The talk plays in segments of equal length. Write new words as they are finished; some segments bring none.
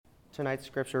Tonight's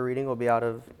scripture reading will be out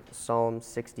of Psalm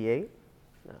 68.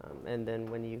 And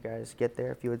then when you guys get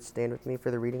there, if you would stand with me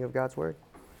for the reading of God's Word.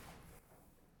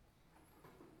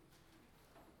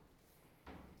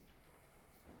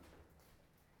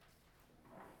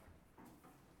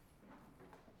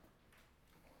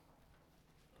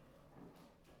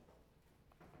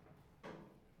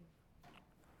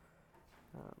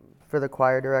 For the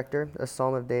choir director, a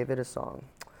psalm of David, a song.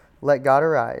 Let God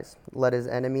arise, let his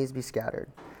enemies be scattered,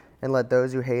 and let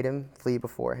those who hate him flee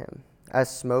before him. As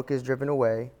smoke is driven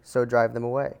away, so drive them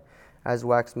away. As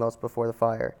wax melts before the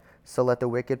fire, so let the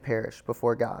wicked perish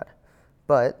before God.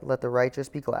 But let the righteous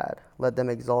be glad, let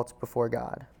them exult before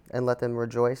God, and let them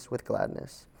rejoice with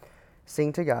gladness.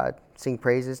 Sing to God, sing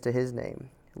praises to his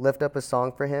name. Lift up a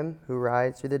song for him who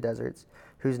rides through the deserts,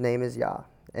 whose name is Yah,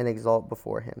 and exalt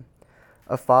before him.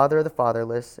 A father of the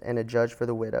fatherless and a judge for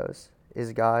the widows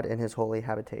is God in his holy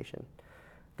habitation.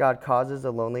 God causes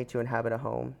the lonely to inhabit a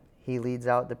home. He leads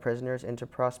out the prisoners into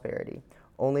prosperity.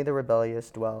 Only the rebellious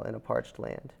dwell in a parched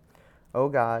land. O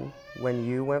God, when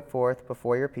you went forth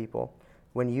before your people,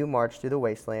 when you marched through the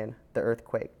wasteland, the earth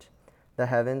quaked. The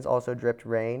heavens also dripped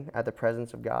rain at the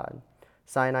presence of God.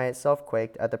 Sinai itself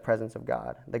quaked at the presence of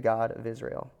God, the God of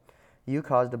Israel. You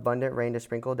caused abundant rain to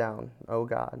sprinkle down, O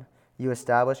God. You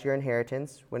established your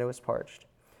inheritance when it was parched.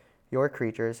 Your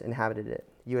creatures inhabited it.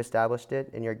 You established it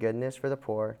in your goodness for the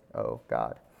poor, O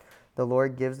God. The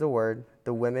Lord gives the word.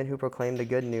 The women who proclaim the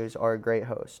good news are a great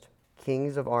host.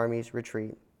 Kings of armies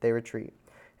retreat. They retreat.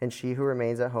 And she who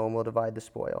remains at home will divide the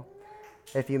spoil.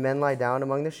 If you men lie down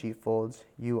among the sheepfolds,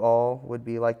 you all would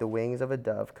be like the wings of a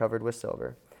dove covered with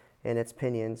silver, and its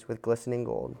pinions with glistening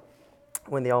gold.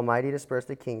 When the Almighty dispersed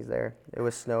the kings there, it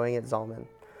was snowing at Zalman.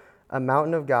 A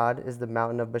mountain of God is the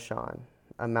mountain of Bashan.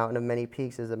 A mountain of many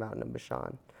peaks is the mountain of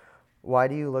Bashan. Why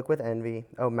do you look with envy,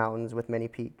 O mountains with many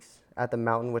peaks, at the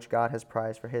mountain which God has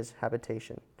prized for his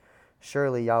habitation?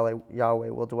 Surely Yahweh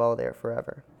will dwell there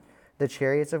forever. The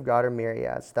chariots of God are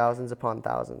myriads, thousands upon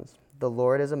thousands. The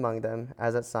Lord is among them,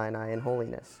 as at Sinai in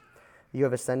holiness. You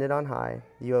have ascended on high.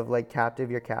 You have led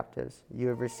captive your captives. You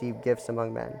have received gifts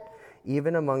among men,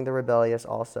 even among the rebellious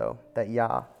also, that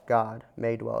Yah, God,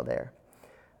 may dwell there.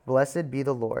 Blessed be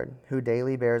the Lord, who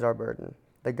daily bears our burden,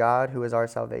 the God who is our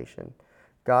salvation.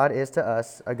 God is to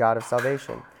us a God of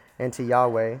salvation, and to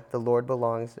Yahweh the Lord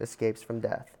belongs escapes from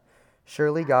death.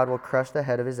 Surely God will crush the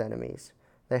head of his enemies,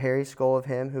 the hairy skull of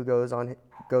him who goes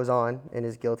on in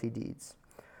his guilty deeds.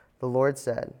 The Lord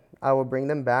said, I will bring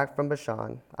them back from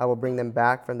Bashan, I will bring them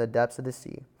back from the depths of the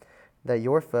sea, that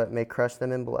your foot may crush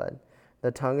them in blood,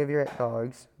 the tongue of your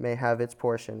dogs may have its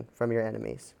portion from your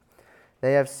enemies.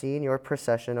 They have seen your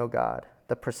procession, O God,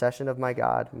 the procession of my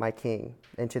God, my King,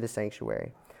 into the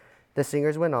sanctuary. The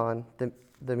singers went on,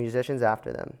 the musicians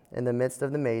after them, in the midst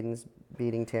of the maidens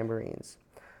beating tambourines.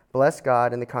 Bless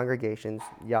God in the congregations,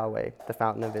 Yahweh, the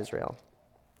fountain of Israel.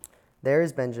 There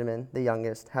is Benjamin, the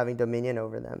youngest, having dominion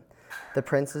over them, the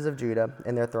princes of Judah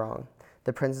in their throng,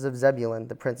 the princes of Zebulun,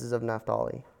 the princes of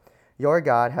Naphtali. Your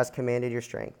God has commanded your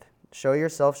strength. Show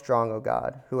yourself strong, O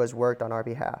God, who has worked on our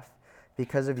behalf.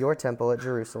 Because of your temple at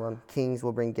Jerusalem, kings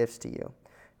will bring gifts to you.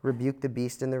 Rebuke the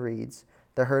beast in the reeds,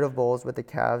 the herd of bulls with the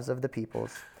calves of the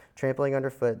peoples, trampling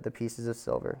underfoot the pieces of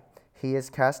silver. He has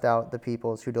cast out the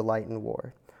peoples who delight in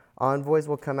war. Envoys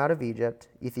will come out of Egypt.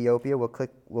 Ethiopia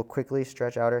will quickly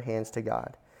stretch out her hands to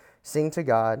God. Sing to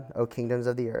God, O kingdoms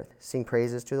of the earth. Sing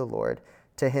praises to the Lord,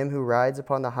 to him who rides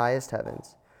upon the highest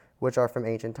heavens, which are from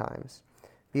ancient times.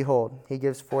 Behold, he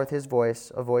gives forth his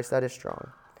voice, a voice that is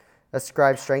strong.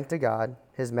 Ascribe strength to God.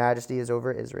 His majesty is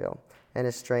over Israel, and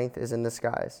his strength is in the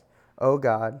skies. O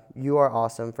God, you are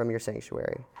awesome from your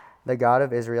sanctuary. The God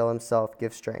of Israel himself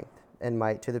gives strength and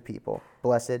might to the people.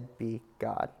 Blessed be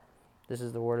God. This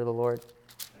is the word of the Lord.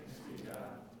 Thanks be God.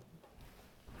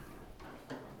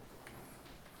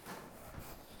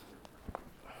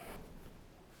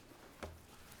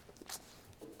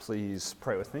 Please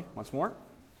pray with me once more.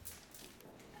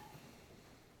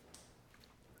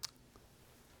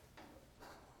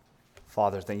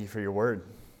 Father, thank you for your word.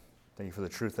 Thank you for the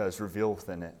truth that is revealed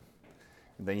within it.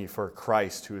 And thank you for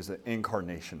Christ, who is the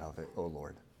incarnation of it, O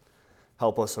Lord.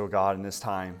 Help us, O God, in this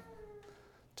time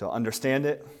to understand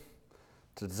it,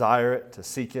 to desire it, to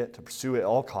seek it, to pursue it at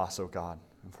all costs, O God,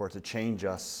 and for it to change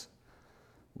us,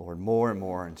 Lord, more and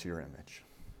more into your image.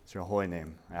 It's your holy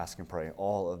name, I ask and pray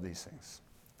all of these things.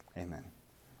 Amen.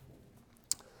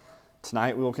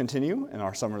 Tonight we will continue in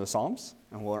our Summer of the Psalms,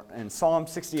 and we're in Psalm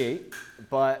 68.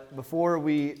 But before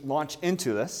we launch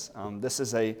into this, this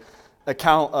is an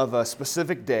account of a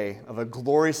specific day, of a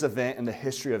glorious event in the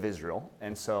history of Israel.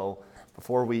 And so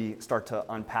before we start to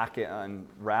unpack it and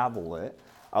unravel it,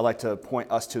 I'd like to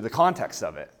point us to the context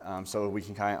of it so we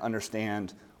can kind of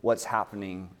understand what's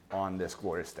happening on this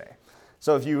glorious day.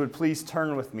 So if you would please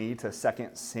turn with me to 2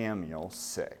 Samuel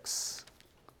 6.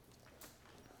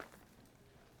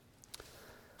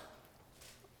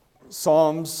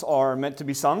 Psalms are meant to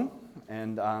be sung,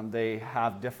 and they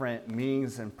have different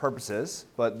meanings and purposes,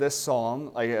 but this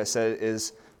psalm, like I said,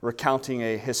 is recounting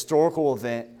a historical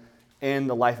event in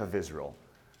the life of Israel.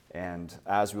 And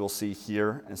as we'll see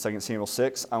here in 2 Samuel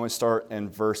 6, I'm going to start in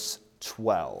verse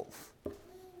 12. It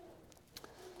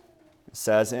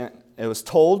says, "It was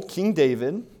told King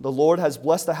David, the Lord has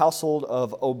blessed the household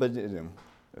of Obed-Edom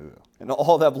and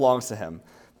all that belongs to him,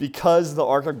 because of the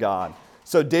ark of God.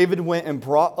 So David went and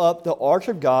brought up the ark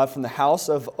of God from the house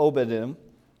of Obed-Edom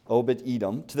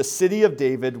to the city of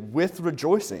David with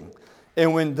rejoicing.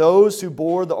 And when those who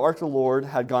bore the ark of the Lord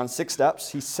had gone 6 steps,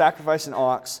 he sacrificed an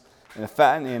ox and a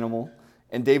fattened animal,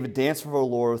 and David danced before the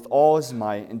Lord with all his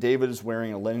might, and David is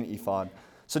wearing a linen ephod.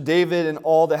 So David and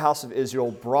all the house of Israel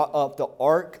brought up the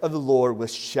ark of the Lord with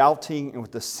shouting and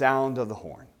with the sound of the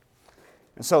horn."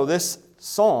 And so this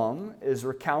psalm is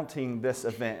recounting this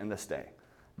event in this day,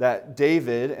 that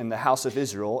David and the house of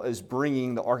Israel is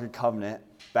bringing the Ark of Covenant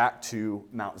back to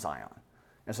Mount Zion.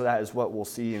 And so that is what we'll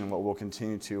see and what we'll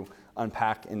continue to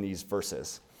unpack in these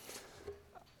verses.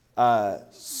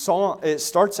 It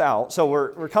starts out, so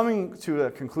we're coming to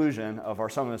a conclusion of our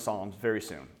Song of the Psalms very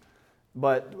soon.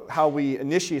 But how we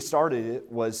initially started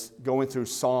it was going through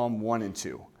Psalm 1 and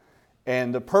 2.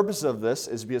 And the purpose of this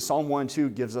is because Psalm 1 and 2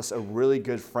 gives us a really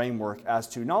good framework as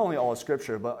to not only all of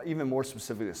Scripture, but even more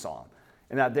specifically the Psalm.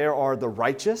 And that there are the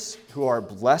righteous who are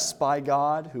blessed by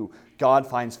God, who God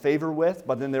finds favor with,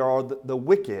 but then there are the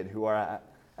wicked who are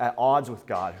at odds with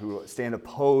God, who stand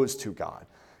opposed to God.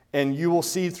 And you will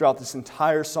see throughout this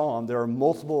entire psalm, there are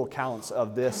multiple accounts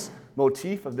of this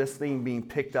motif, of this theme being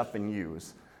picked up and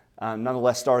used.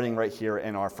 Nonetheless, starting right here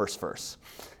in our first verse.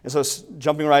 And so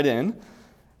jumping right in,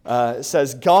 it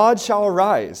says, "God shall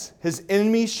arise, his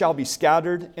enemies shall be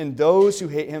scattered, and those who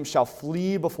hate him shall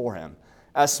flee before him.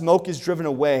 As smoke is driven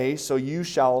away, so you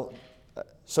shall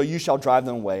drive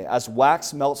them away. As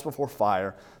wax melts before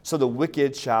fire, so the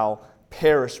wicked shall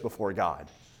perish before God."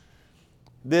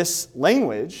 This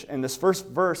language in this first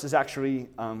verse is actually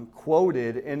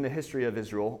quoted in the history of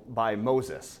Israel by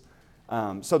Moses.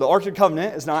 So the Ark of the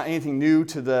Covenant is not anything new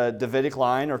to the Davidic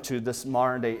line or to this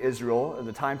modern-day Israel,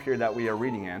 the time period that we are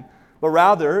reading in, but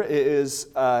rather it is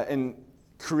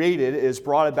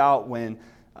brought about when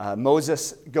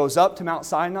Moses goes up to Mount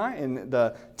Sinai and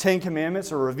the 10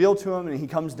 Commandments are revealed to him, and he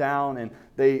comes down and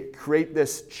they create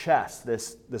this chest,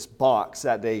 this box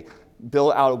that they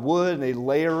build out of wood, and they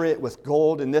layer it with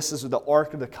gold, and this is the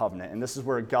Ark of the Covenant, and this is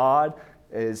where God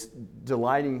is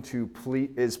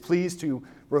pleased to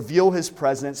reveal his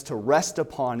presence, to rest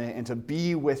upon it, and to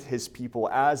be with his people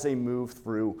as they move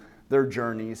through their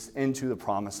journeys into the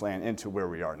promised land, into where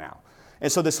we are now.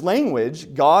 And so this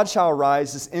language, "God shall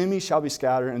arise, his enemies shall be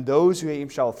scattered, and those who hate him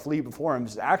shall flee before him,"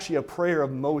 is actually a prayer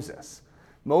of Moses.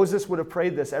 Moses would have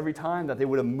prayed this every time that they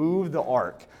would have moved the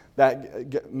ark,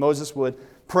 that Moses would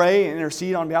pray and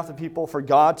intercede on behalf of the people for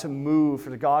God to move,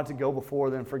 for God to go before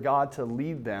them, for God to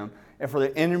lead them, and for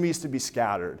the enemies to be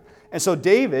scattered. And so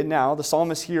David, now, the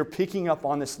psalmist here picking up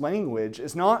on this language,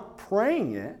 is not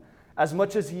praying it as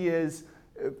much as he is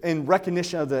in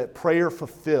recognition of the prayer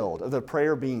fulfilled, of the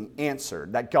prayer being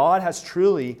answered, that God has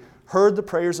truly heard the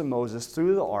prayers of Moses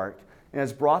through the ark and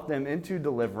has brought them into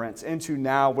deliverance, into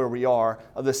now where we are,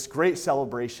 of this great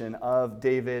celebration of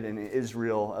David and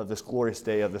Israel, of this glorious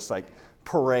day, of this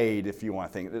parade, if you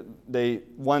want to think.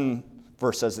 One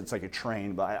verse says it's like a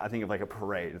train, but I think of like a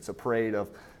parade. It's a parade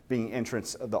of being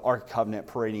entrance of the Ark Covenant,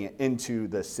 parading it into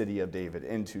the city of David,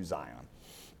 into Zion.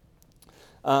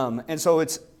 And so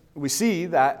we see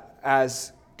that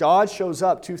as God shows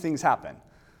up, 2 things happen.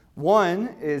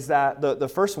 One is that, the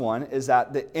first one is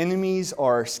that the enemies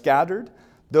are scattered.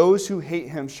 Those who hate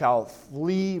him shall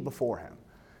flee before him.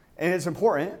 And it's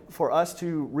important for us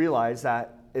to realize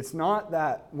that it's not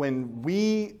that when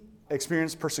we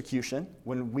experience persecution,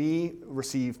 when we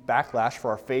receive backlash for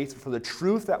our faith, for the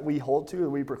truth that we hold to, that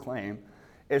we proclaim,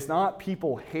 it's not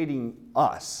people hating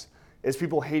us. It's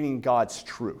people hating God's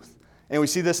truth. And we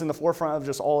see this in the forefront of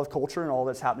just all of culture and all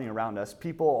that's happening around us.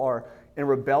 People are in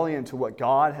rebellion to what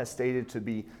God has stated to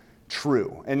be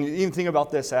true. And you even think about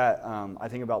this I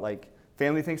think about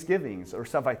family Thanksgivings or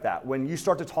stuff like that. When you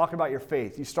start to talk about your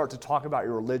faith, you start to talk about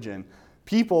your religion,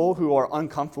 people who are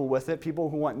uncomfortable with it, people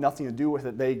who want nothing to do with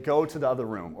it, they go to the other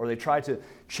room or they try to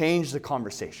change the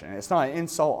conversation. And it's not an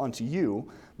insult unto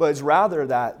you, but it's rather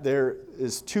that there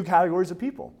is 2 categories of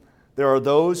people. There are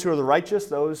those who are the righteous,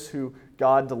 those who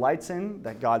God delights in,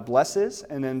 that God blesses,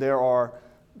 and then there are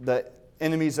the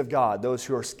enemies of God, those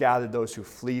who are scattered, those who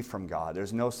flee from God.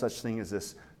 There's no such thing as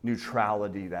this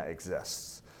neutrality that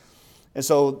exists. And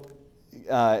so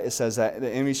it says that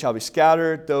the enemy shall be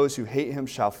scattered, those who hate him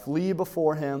shall flee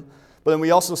before him. But then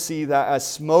we also see that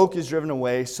as smoke is driven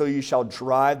away, so you shall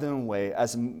drive them away.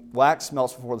 As wax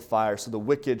melts before the fire, so the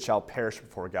wicked shall perish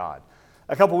before God.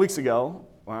 A couple weeks ago,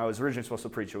 when I was originally supposed to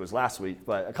preach, it was last week,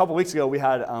 but a couple weeks ago we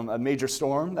had a major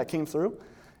storm that came through.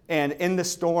 And in this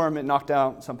storm, it knocked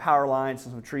out some power lines,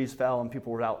 some trees fell, and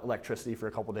people were without electricity for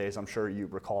a couple days, I'm sure you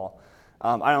recall.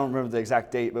 I don't remember the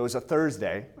exact date, but it was a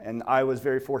Thursday, and I was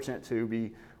very fortunate to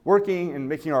be working and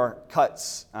making our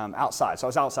cuts outside, so I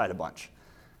was outside a bunch.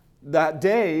 That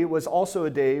day was also a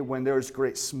day when there was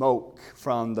great smoke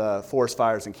from the forest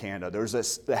fires in Canada. There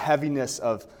was the heaviness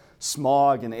of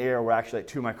smog in the air where actually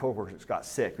two of my coworkers got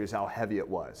sick because of how heavy it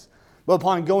was. But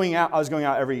upon going out, I was going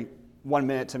out every 1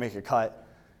 minute to make a cut.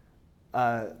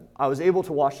 I was able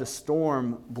to watch the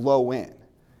storm blow in.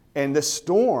 And the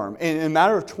storm, in a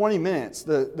matter of 20 minutes,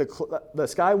 the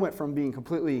sky went from being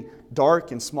completely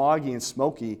dark and smoggy and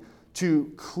smoky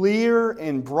to clear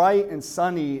and bright and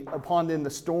sunny upon then the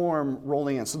storm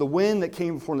rolling in. So the wind that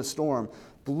came before the storm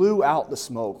blew out the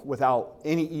smoke without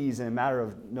any ease in a matter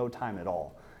of no time at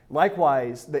all.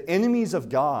 Likewise, the enemies of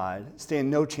God stand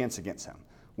no chance against him.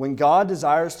 When God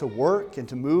desires to work and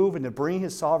to move and to bring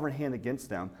his sovereign hand against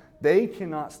them, they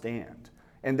cannot stand.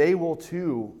 And they will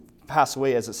too pass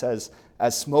away, as it says,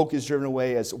 as smoke is driven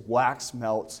away, as wax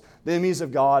melts. The enemies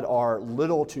of God are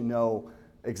little to no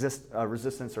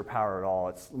resistance or power at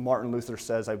all. Martin Luther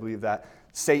says, I believe, that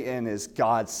Satan is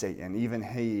God's Satan. Even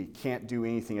he can't do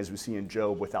anything, as we see in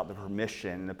Job, without the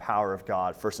permission and the power of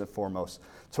God, first and foremost,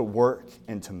 to work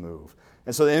and to move.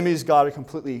 And so the enemies of God are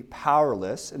completely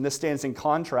powerless, and this stands in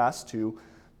contrast to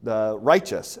the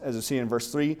righteous, as we see in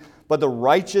verse 3. But the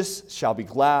righteous shall be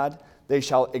glad, they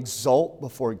shall exult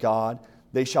before God,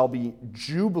 they shall be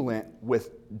jubilant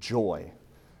with joy.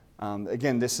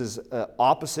 Again, this is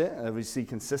opposite, as we see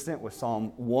consistent with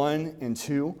Psalm 1 and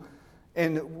 2.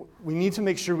 And we need to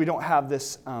make sure we don't have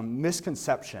this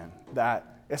misconception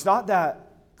that it's not that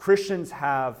Christians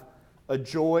have a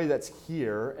joy that's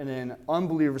here and then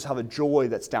unbelievers have a joy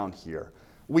that's down here.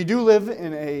 We do live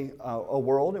in a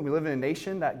world and we live in a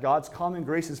nation that God's common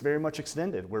grace is very much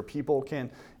extended, where people can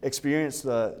experience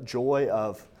the joy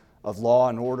of law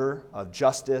and order, of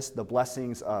justice, the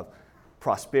blessings of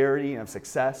prosperity and of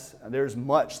success. There's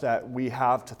much that we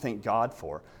have to thank God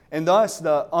for. And thus,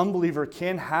 the unbeliever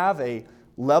can have a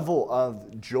level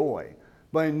of joy.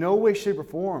 But in no way, shape, or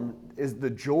form is the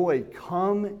joy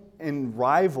come and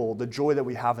rival the joy that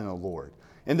we have in the Lord.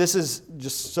 And this is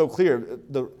just so clear.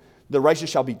 The righteous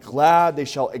shall be glad. They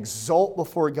shall exult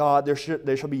before God.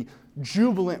 They shall be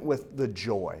jubilant with the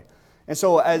joy. And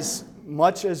so as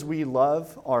much as we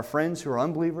love our friends who are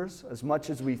unbelievers, as much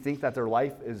as we think that their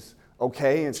life is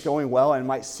okay and it's going well and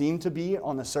might seem to be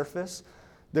on the surface,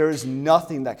 there is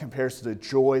nothing that compares to the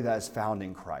joy that is found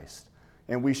in Christ.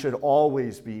 And we should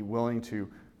always be willing to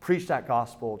preach that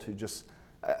gospel, to just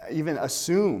even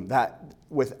assume that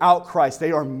without Christ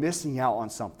they are missing out on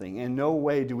something. In no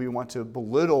way do we want to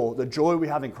belittle the joy we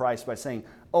have in Christ by saying,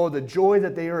 oh, the joy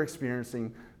that they are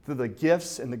experiencing through the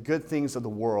gifts and the good things of the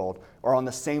world are on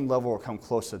the same level or come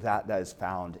close to that is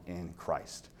found in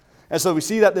Christ. And so we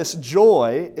see that this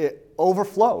joy, it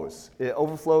overflows. It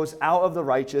overflows out of the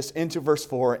righteous into verse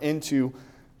 4, into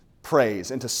praise,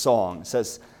 into song. It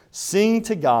says, sing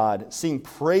to God, sing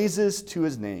praises to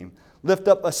his name. Lift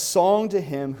up a song to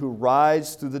him who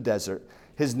rides through the desert.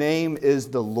 His name is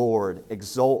the Lord.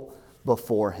 Exult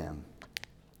before him.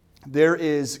 There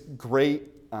is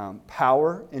great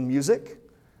power in music.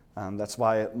 That's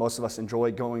why most of us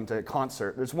enjoy going to a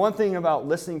concert. There's one thing about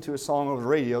listening to a song over the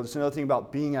radio. There's another thing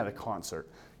about being at a concert,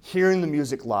 hearing the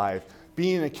music live,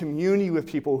 being in a community with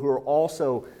people who are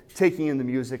also taking in the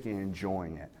music and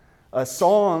enjoying it. A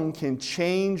song can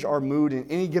change our mood in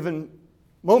any given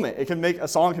moment. A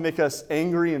song can make us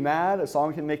angry and mad. A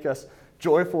song can make us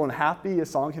joyful and happy. A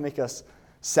song can make us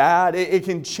sad. It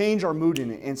can change our mood in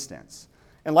an instant.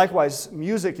 And likewise,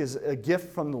 music is a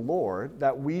gift from the Lord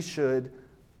that we should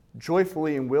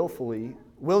joyfully and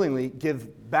willingly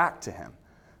give back to him.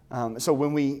 So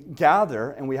when we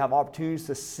gather and we have opportunities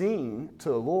to sing to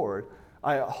the Lord,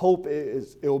 I hope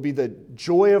it will be the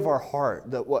joy of our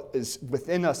heart, that what is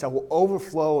within us that will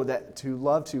overflow, that to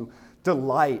love to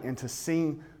delight and to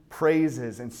sing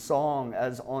praises and song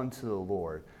as unto the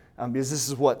Lord. Because this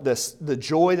is what the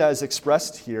joy that is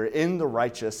expressed here in the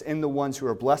righteous, in the ones who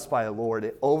are blessed by the Lord,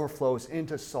 it overflows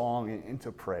into song and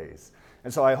into praise.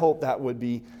 And so I hope that would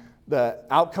be the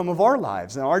outcome of our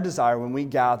lives and our desire when we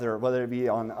gather, whether it be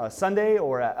on a Sunday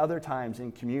or at other times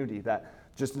in community, that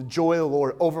just the joy of the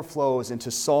Lord overflows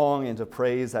into song, into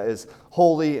praise that is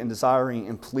holy and desiring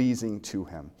and pleasing to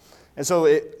him. And so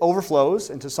it overflows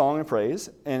into song and praise,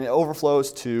 and it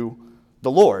overflows to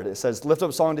the Lord. It says, lift up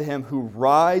a song to him who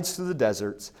rides through the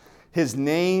deserts. His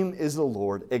name is the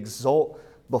Lord. Exult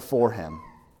before him.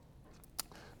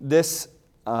 This,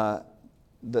 the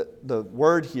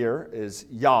word here is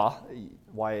Yah,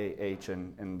 Y-A-H,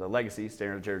 and in the Legacy,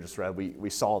 standard Jared just read, we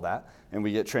saw that, and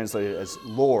we get translated as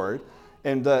Lord.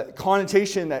 And the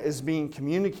connotation that is being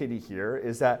communicated here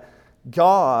is that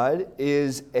God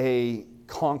is a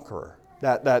conqueror.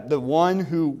 That the one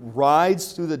who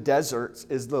rides through the deserts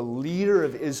is the leader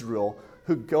of Israel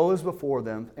who goes before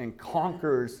them and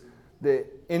conquers the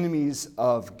enemies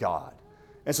of God.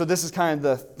 And so this is kind of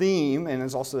the theme, and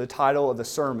it's also the title of the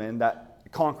sermon, that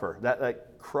conqueror,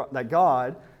 that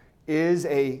God is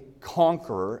a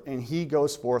conqueror, and he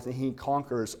goes forth and he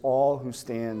conquers all who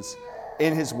stands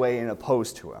in his way and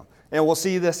opposed to him. And we'll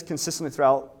see this consistently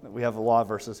throughout. We have a lot of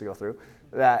verses to go through.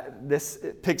 That this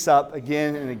picks up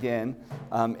again and again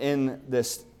in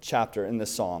this chapter, in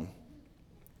this psalm.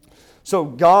 So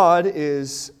God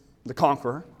is the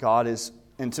conqueror.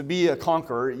 And to be a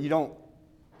conqueror, you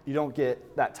don't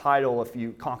get that title if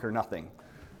you conquer nothing.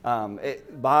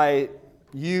 By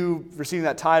you receiving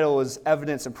that title is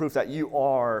evidence and proof that you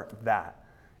are that.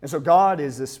 And so God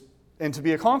is this, and to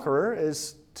be a conqueror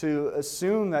is to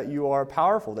assume that you are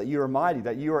powerful, that you are mighty,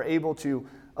 that you are able to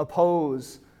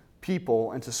oppose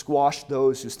people and to squash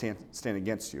those who stand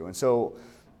against you. And so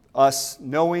us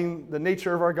knowing the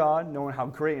nature of our God, knowing how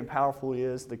great and powerful he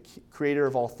is, the creator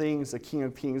of all things, the King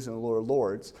of kings and the Lord of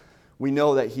lords, we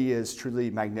know that he is truly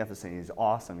magnificent, he's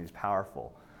awesome, he's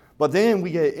powerful. But then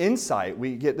we get insight,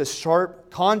 we get this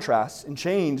sharp contrast and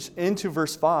change into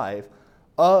verse 5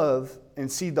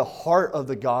 and see the heart of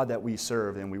the God that we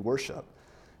serve and we worship.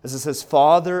 As it says,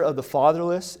 Father of the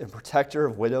fatherless and protector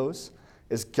of widows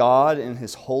is God in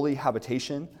his holy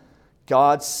habitation.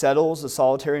 God settles the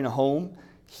solitary in a home.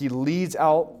 He leads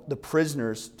out the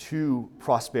prisoners to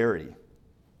prosperity.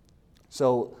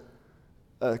 So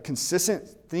a consistent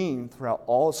theme throughout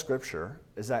all of Scripture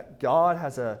is that God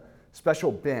has a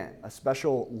special bent, a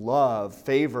special love,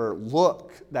 favor,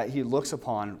 look that he looks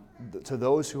upon to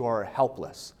those who are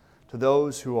helpless, to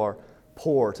those who are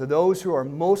poor, to those who are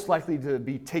most likely to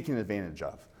be taken advantage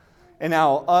of. And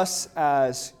now us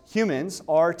as humans,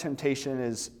 our temptation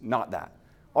is not that.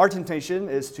 Our temptation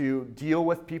is to deal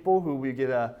with people who we get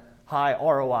a high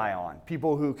ROI on,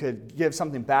 people who could give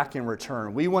something back in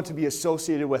return. We want to be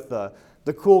associated with the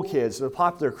cool kids, the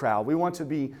popular crowd. We want to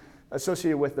be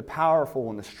associated with the powerful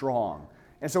and the strong.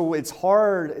 And so it's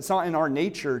hard, it's not in our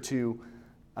nature to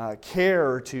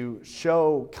care, or to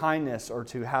show kindness, or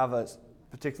to have a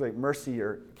particular mercy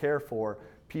or care for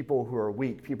people who are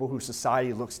weak, people who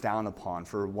society looks down upon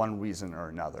for one reason or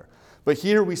another. But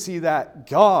here we see that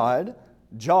God,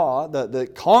 Jah, the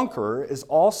conqueror, is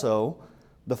also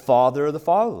the father of the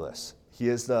fatherless. He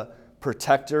is the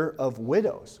protector of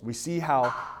widows. We see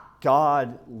how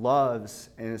God loves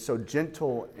and is so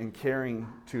gentle and caring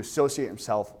to associate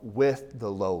himself with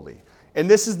the lowly. And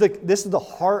this is the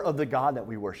heart of the God that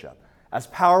we worship. As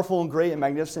powerful and great and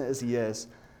magnificent as he is,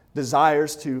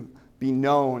 desires to be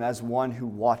known as one who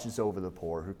watches over the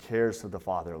poor, who cares for the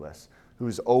fatherless,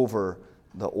 who's over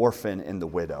the orphan and the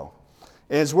widow.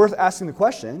 And it's worth asking the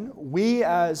question, we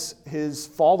as his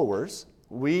followers,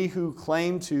 we who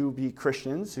claim to be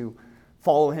Christians, who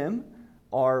follow him,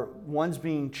 are ones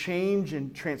being changed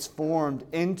and transformed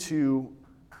into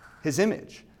his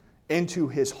image, into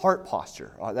his heart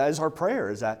posture. That is our prayer,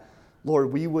 is that,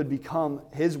 Lord, we would become,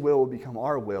 his will would become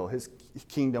our will, his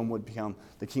kingdom would become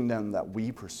the kingdom that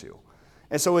we pursue.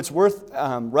 And so it's worth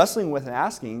wrestling with and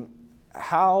asking,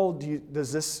 how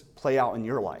does this play out in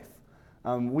your life?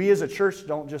 We as a church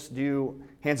don't just do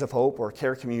Hands of Hope or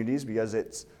care communities because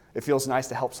it feels nice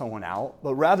to help someone out,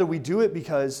 but rather we do it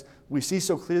because we see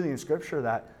so clearly in Scripture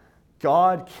that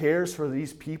God cares for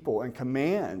these people and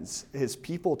commands his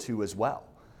people to as well.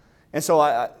 And so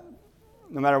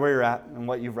no matter where you're at and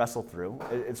what you've wrestled through,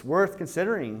 it's worth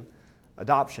considering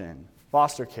adoption,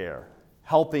 foster care,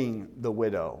 helping the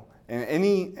widow.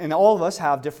 And all of us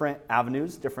have different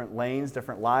avenues, different lanes,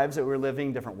 different lives that we're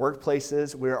living, different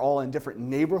workplaces. We're all in different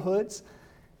neighborhoods.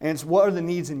 And it's what are the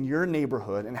needs in your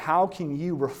neighborhood, and how can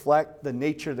you reflect the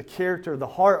nature, the character, the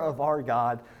heart of our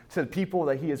God to the people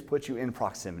that he has put you in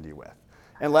proximity with.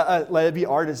 And let it be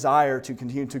our desire to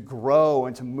continue to grow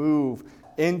and to move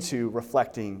into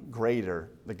reflecting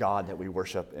greater the God that we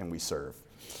worship and we serve.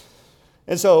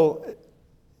 And so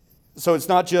So it's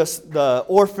not just the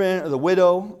orphan or the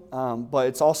widow, but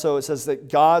it says that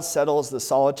God settles the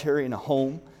solitary in a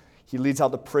home. He leads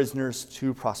out the prisoners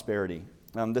to prosperity.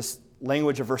 This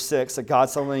language of verse 6, that God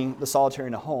settling the solitary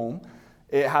in a home,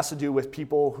 it has to do with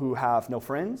people who have no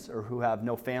friends or who have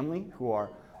no family, who are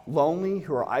lonely,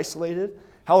 who are isolated.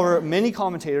 However, many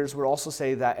commentators would also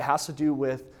say that it has to do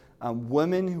with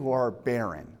women who are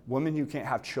barren, women who can't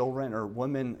have children, or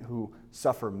women who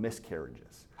suffer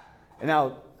miscarriages. And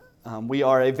now, we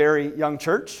are a very young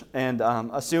church, and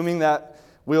assuming that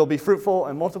we will be fruitful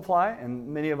and multiply, and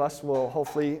many of us will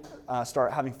hopefully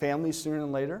start having families sooner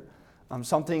than later,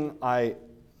 something I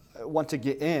want to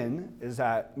get in is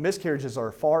that miscarriages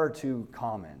are far too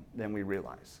common than we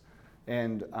realize.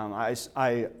 And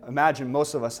I imagine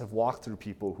most of us have walked through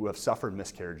people who have suffered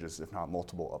miscarriages, if not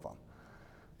multiple of them.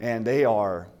 And they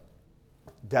are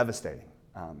devastating.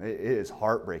 It is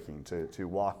heartbreaking to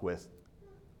walk with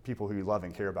people who you love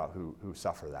and care about who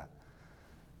suffer that.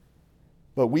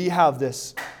 But we have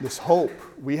this hope.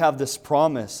 We have this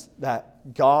promise that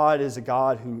God is a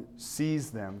God who sees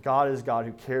them. God is a God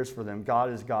who cares for them. God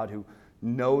is a God who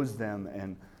knows them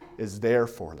and is there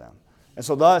for them. And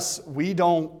so thus, we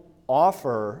don't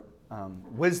offer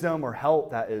wisdom or help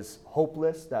that is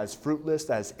hopeless, that is fruitless,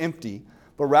 that is empty,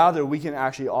 but rather we can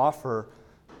actually offer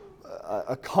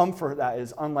a comfort that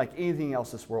is unlike anything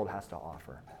else this world has to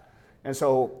offer. And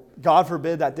so, God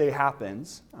forbid that day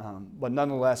happens, but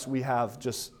nonetheless, we have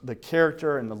just the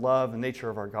character and the love and nature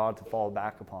of our God to fall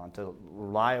back upon, to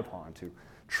rely upon, to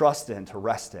trust in, to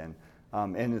rest in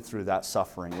and through that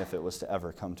suffering if it was to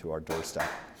ever come to our doorstep.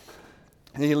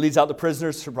 And He leads out the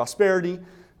prisoners to prosperity.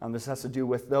 This has to do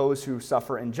with those who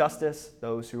suffer injustice,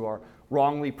 those who are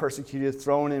wrongly persecuted,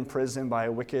 thrown in prison by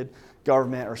a wicked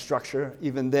government or structure.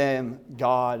 Even then,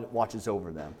 God watches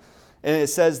over them. And it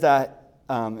says that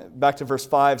back to verse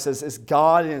 5, says, is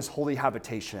God in His holy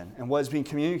habitation. And what is being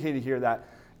communicated here, that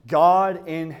God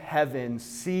in heaven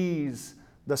sees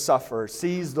the sufferer,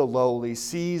 sees the lowly,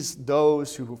 sees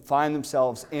those who find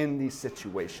themselves in these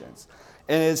situations.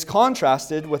 And it is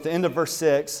contrasted with the end of verse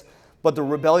 6, but the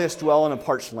rebellious dwell in a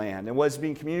parched land. And what is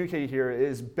being communicated here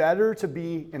is better to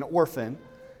be an orphan,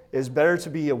 is better to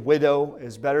be a widow,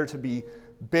 is better to be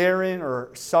barren or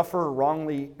suffer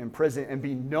wrongly in prison and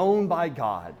be known by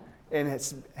God. And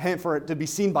it's for it to be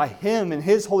seen by Him in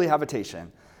His holy habitation,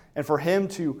 and for Him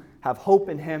to have hope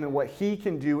in Him and what He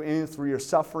can do in and through your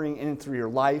suffering, in and through your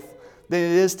life, than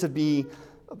it is to be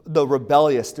the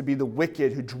rebellious, to be the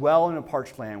wicked who dwell in a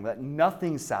parched land that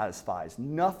nothing satisfies,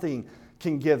 nothing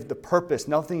can give the purpose,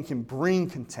 nothing can bring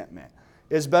contentment.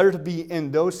 It is better to be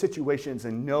in those situations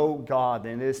and know God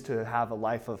than it is to have a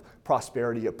life of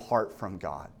prosperity apart from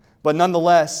God. But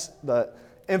nonetheless, the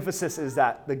emphasis is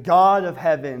that the God of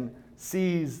heaven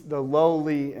sees the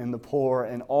lowly and the poor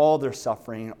and all their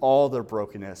suffering and all their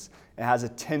brokenness, and has a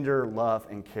tender love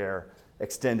and care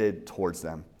extended towards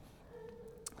them.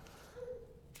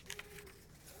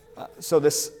 So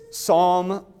this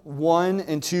Psalm 1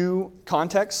 and 2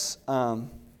 context,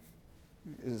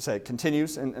 it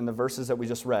continues in the verses that we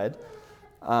just read.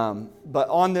 But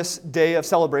on this day of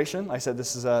celebration, like I said,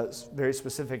 this is a very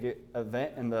specific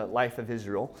event in the life of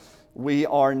Israel. We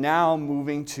are now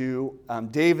moving to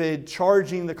David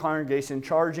charging the congregation,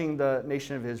 charging the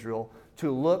nation of Israel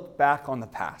to look back on the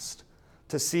past,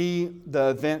 to see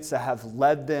the events that have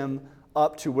led them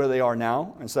up to where they are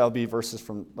now. And so that'll be verses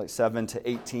from 7 to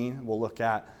 18. We'll look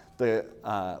at the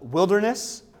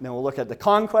wilderness, then we'll look at the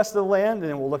conquest of the land, and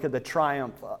then we'll look at the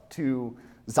triumph to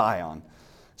Zion.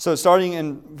 So starting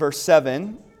in verse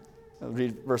 7, I'll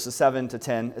read verses 7 to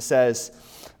 10, it says,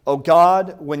 O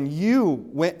God, when you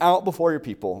went out before your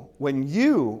people, when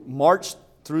you marched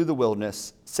through the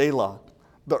wilderness, Selah,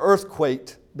 the earth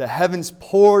quaked, the heavens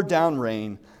poured down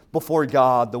rain before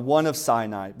God, the one of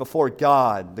Sinai, before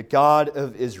God, the God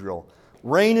of Israel.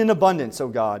 Rain in abundance, O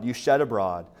God, you shed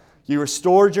abroad. You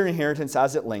restored your inheritance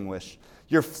as it languished.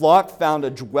 Your flock found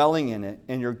a dwelling in it,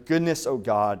 and your goodness, O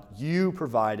God, you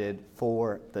provided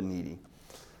for the needy.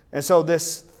 And so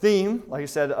this theme, like I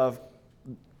said, of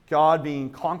God being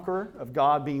conqueror, of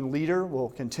God being leader, will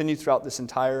continue throughout this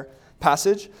entire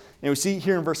passage. And we see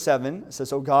here in verse 7, it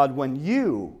says, O God, when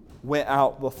you went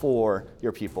out before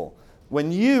your people, when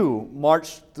you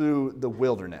marched through the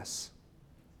wilderness.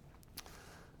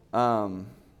 Wow,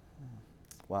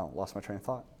 lost my train of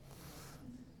thought.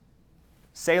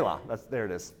 Selah, there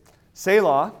it is.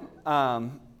 Selah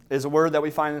is a word that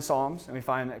we find in Psalms, and we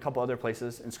find a couple other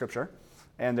places in Scripture.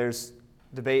 And there's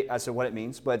debate as to what it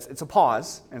means, but it's a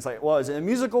pause. And it's like, well, is it a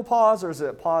musical pause or is it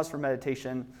a pause for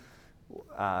meditation?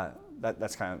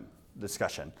 That's kind of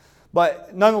discussion.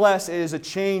 But nonetheless, it is a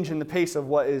change in the pace of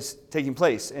what is taking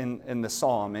place in the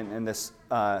psalm, in this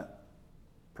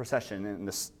procession, in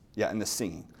this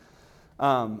singing.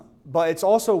 But it's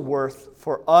also worth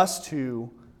for us to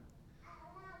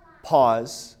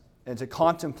pause and to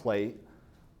contemplate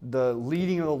the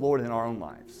leading of the Lord in our own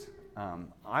lives.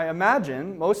 I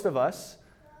imagine most of us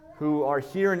who are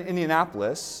here in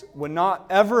Indianapolis would not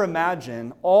ever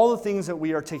imagine all the things that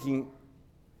we are taking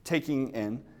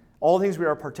in, all the things we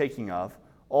are partaking of,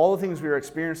 all the things we are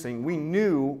experiencing. We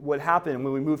knew what happened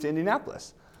when we moved to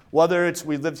Indianapolis. Whether it's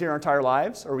we lived here our entire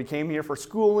lives, or we came here for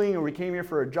schooling, or we came here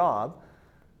for a job,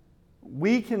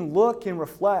 we can look and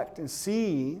reflect and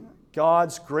see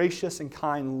God's gracious and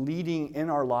kind leading in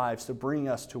our lives to bring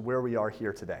us to where we are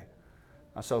here today.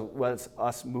 So whether it's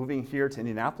us moving here to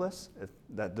Indianapolis,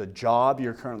 the job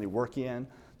you're currently working in,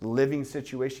 the living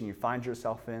situation you find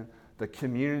yourself in, the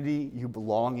community you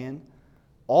belong in,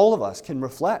 all of us can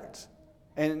reflect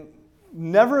and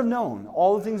never have known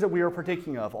all the things that we are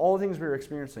partaking of, all the things we are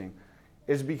experiencing,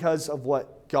 is because of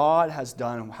what God has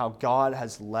done and how God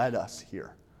has led us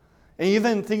here. And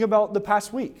even think about the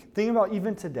past week. Think about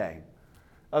even today,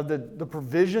 of the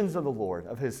provisions of the Lord,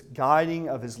 of His guiding,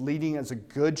 of His leading as a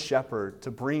good shepherd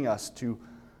to bring us to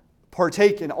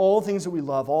partake in all things that we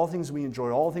love, all things we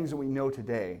enjoy, all things that we know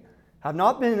today, have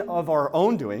not been of our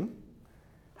own doing,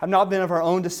 have not been of our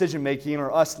own decision making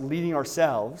or us leading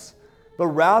ourselves, but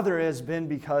rather it has been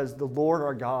because the Lord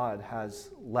our God has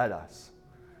led us.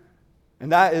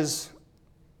 And that is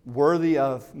worthy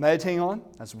of meditating on,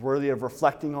 that's worthy of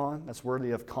reflecting on, that's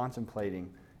worthy of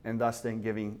contemplating, and thus then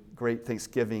giving great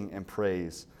thanksgiving and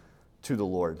praise to the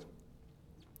Lord.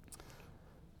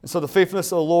 And so the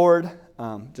faithfulness of the Lord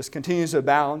just continues to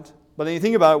abound. But then you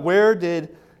think about it, where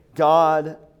did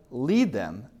God lead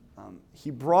them? He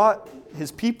brought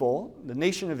His people, the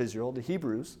nation of Israel, the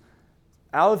Hebrews,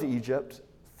 out of Egypt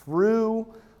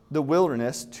through the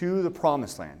wilderness to the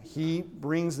promised land. He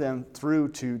brings them through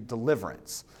to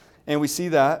deliverance. And we see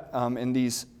that in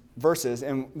these verses,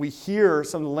 and we hear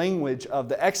some language of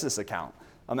the Exodus account.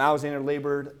 Alexander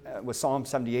labored with Psalm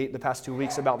 78 the past 2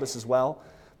 weeks about this as well.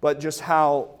 But just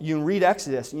how you can read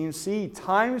Exodus and you can see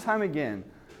time and time again,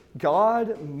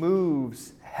 God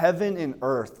moves heaven and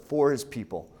earth for His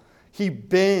people. He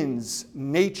bends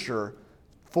nature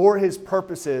for His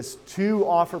purposes to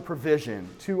offer provision,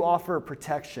 to offer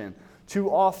protection, to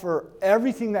offer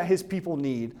everything that His people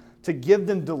need to give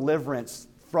them deliverance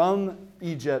from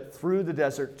Egypt through the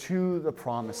desert to the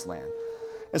promised land.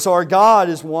 And so our God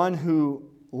is one who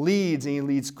leads, and He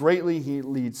leads greatly, He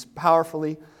leads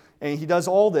powerfully, and He does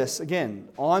all this, again,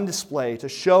 on display to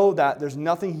show that there's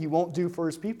nothing He won't do for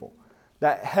His people.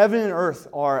 That heaven and earth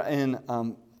are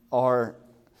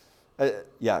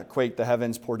quake the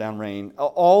heavens, pour down rain.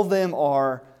 All of them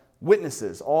are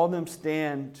witnesses. All of them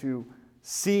stand to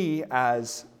see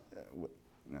as,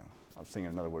 I'm saying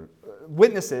another word,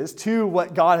 witnesses to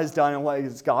what God has done and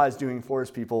what God is doing for His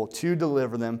people to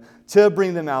deliver them, to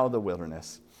bring them out of the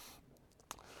wilderness.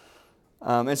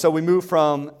 And so we move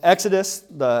from Exodus,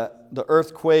 the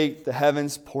earthquake, the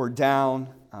heavens poured down.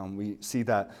 We see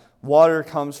that water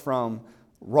comes from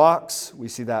rocks. We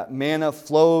see that manna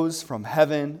flows from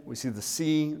heaven. We see the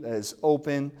sea that is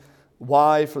open,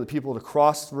 wide for the people to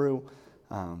cross through.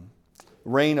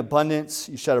 Rain abundance,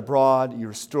 you shed abroad. You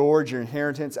restored your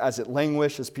inheritance as it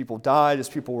languished, as people died, as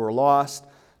people were lost.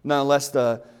 Nonetheless,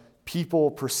 the people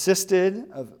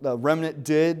persisted. The remnant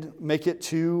did make it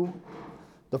to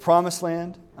the promised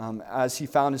land as He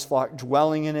found His flock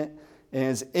dwelling in it. And it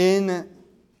is in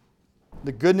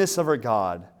the goodness of our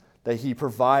God that He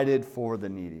provided for the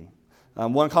needy.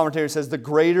 One commentator says, the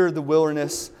greater the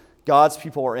wilderness God's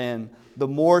people are in, the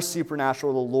more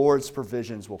supernatural the Lord's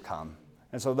provisions will come.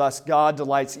 And so thus God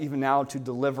delights even now to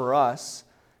deliver us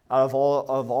out of all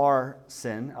of our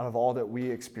sin, out of all that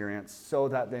we experience, so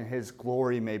that then His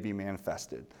glory may be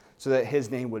manifested, so that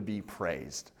His name would be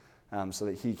praised, so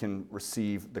that He can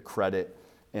receive the credit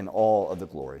and all of the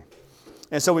glory.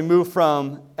 And so we move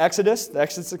from Exodus, the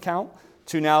Exodus account,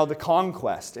 to now the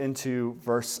conquest into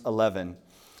verse 11.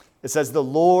 It says, the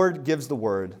Lord gives the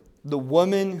word. The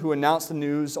women who announce the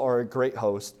news are a great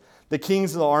host. The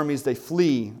kings of the armies, they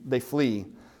flee, they flee.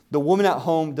 The women at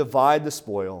home divide the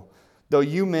spoil. Though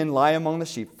you men lie among the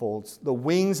sheepfolds, the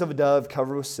wings of a dove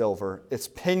covered with silver, its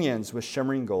pinions with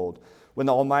shimmering gold. When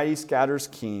the Almighty scatters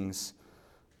kings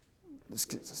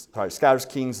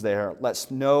there, let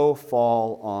snow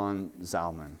fall on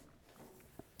Zalman.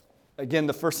 Again,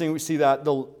 the first thing we see that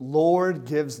the Lord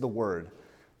gives the word.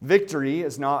 Victory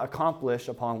is not accomplished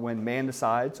upon when man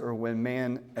decides or when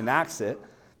man enacts it.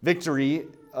 Victory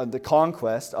the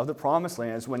conquest of the promised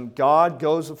land is when God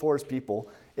goes before his people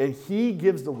and he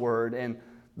gives the word and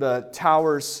the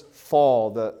towers fall,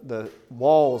 the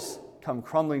walls come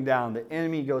crumbling down, the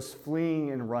enemy goes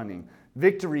fleeing and running.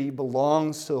 Victory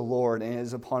belongs to the Lord and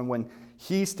is upon when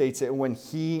he states it and when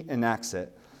he enacts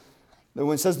it.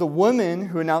 When it says the women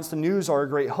who announced the news are a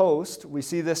great host, we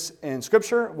see this in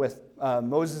Scripture with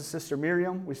Moses' sister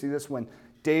Miriam. We see this when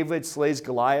David slays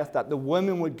Goliath, that the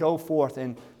women would go forth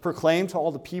and proclaim to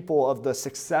all the people of the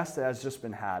success that has just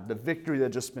been had, the victory that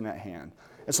has just been at hand.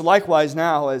 And so likewise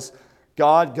now, as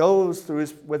God goes through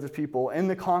with his people in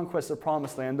the conquest of the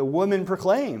promised land, the women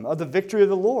proclaim of the victory of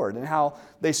the Lord and how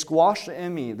they squash the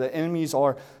enemy. The enemies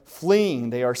are fleeing,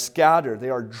 they are scattered, they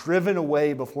are driven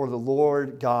away before the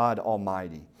Lord God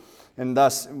Almighty. And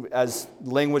thus, as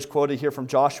language quoted here from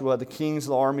Joshua, the kings of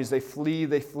the armies, they flee,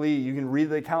 they flee. You can read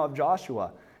the account of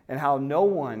Joshua and how no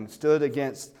one stood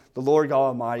against the Lord God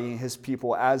Almighty and his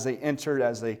people as they entered,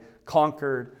 as they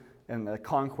conquered in the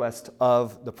conquest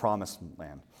of the promised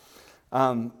land.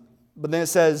 But then it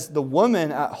says, the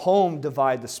women at home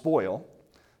divide the spoil.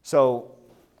 So,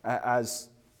 as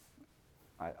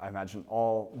I imagine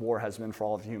all war has been for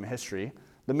all of human history,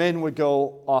 the men would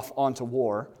go off onto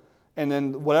war, and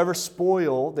then whatever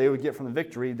spoil they would get from the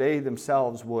victory, they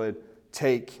themselves would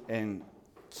take and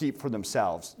keep for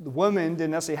themselves. The women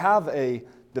didn't necessarily have a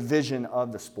division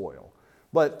of the spoil.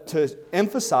 But to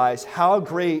emphasize how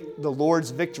great the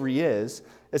Lord's victory is,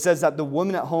 it says that the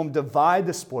women at home divide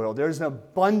the spoil. There's an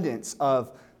abundance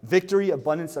of victory,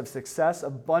 abundance of success,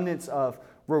 abundance of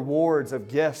rewards, of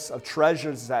gifts, of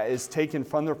treasures that is taken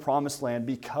from their promised land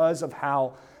because of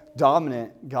how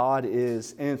dominant God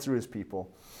is in and through his people.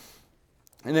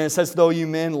 And then it says, though you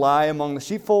men lie among the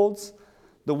sheepfolds,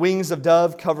 the wings of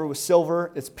dove covered with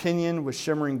silver, its pinion with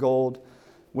shimmering gold.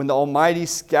 When the Almighty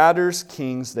scatters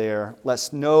kings there, let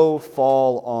snow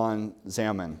fall on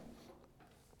Zaman.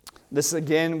 This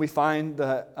again, we find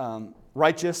the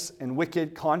righteous and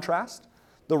wicked contrast.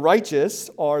 The righteous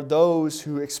are those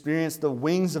who experience the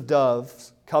wings of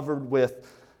doves covered with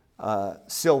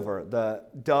silver. The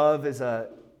dove is a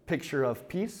picture of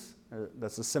peace.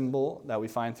 That's a symbol that we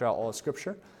find throughout all of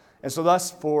Scripture. And so thus,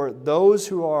 for those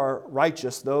who are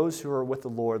righteous, those who are with the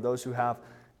Lord, those who have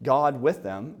God with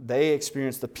them, they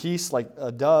experience the peace like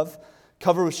a dove,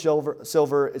 covered with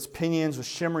silver, its pinions with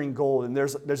shimmering gold. And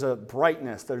there's a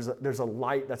brightness, there's a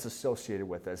light that's associated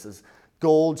with this. As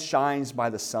gold shines by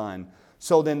the sun,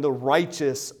 so then the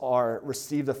righteous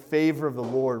receive the favor of the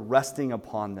Lord resting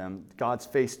upon them, God's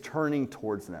face turning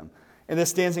towards them. And this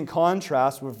stands in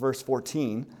contrast with verse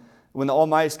 14. When the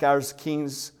Almighty scatters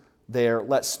kings there,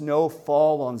 let snow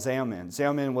fall on Zaman.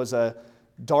 Zaman was a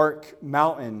dark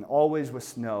mountain, always with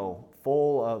snow,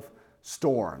 full of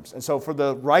storms. And so for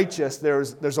the righteous,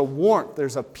 there's a warmth,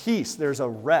 there's a peace, there's a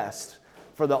rest.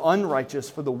 For the unrighteous,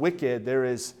 for the wicked,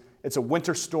 it's a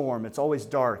winter storm. It's always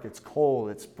dark, it's cold,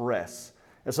 it's brisk.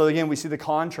 And so again, we see the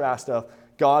contrast of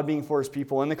God being for his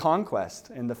people in the conquest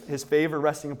and his favor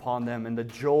resting upon them and the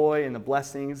joy and the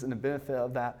blessings and the benefit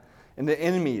of that, and the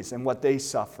enemies and what they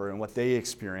suffer and what they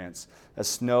experience as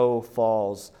snow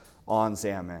falls on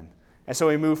Zaman. And so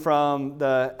we move from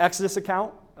the Exodus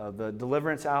account of the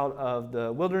deliverance out of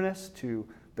the wilderness to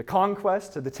the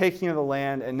conquest, to the taking of the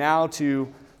land, and now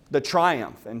to the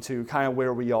triumph and to kind of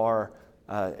where we are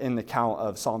in the count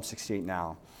of Psalm 68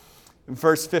 now. In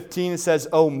verse 15 it says,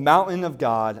 O mountain of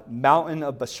God, mountain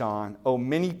of Bashan, O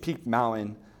many-peaked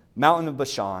mountain, mountain of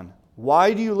Bashan,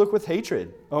 why do you look with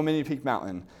hatred, O many-peaked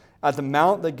mountain, at the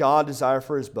mount that God desired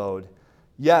for his abode?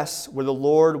 Yes, where the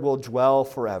Lord will dwell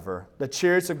forever. The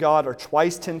chariots of God are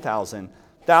twice 10,000,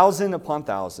 thousand upon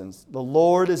thousands. The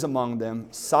Lord is among them.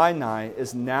 Sinai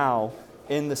is now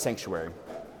in the sanctuary.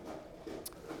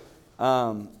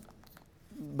 The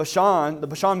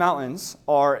Bashan Mountains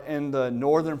are in the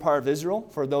northern part of Israel,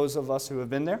 for those of us who have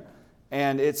been there.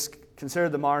 And it's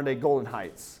considered the modern-day Golden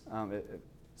Heights.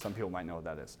 Some people might know what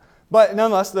that is. But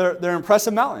nonetheless, they're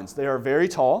impressive mountains. They are very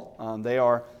tall.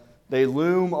 They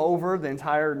loom over the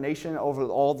entire nation, over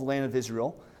all the land of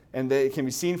Israel. And they can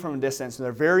be seen from a distance, and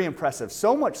they're very impressive.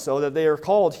 So much so that they are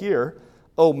called here,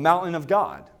 O mountain of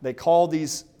God. They call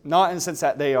these, not in the sense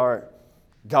that they are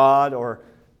God or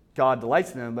God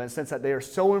delights in them, but in the sense that they are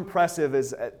so impressive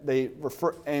as they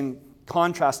refer in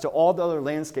contrast to all the other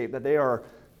landscape, that they are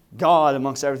God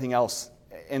amongst everything else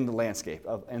in the landscape,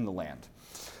 in the land.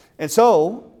 And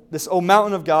so, this O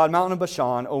mountain of God, mountain of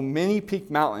Bashan, O many-peaked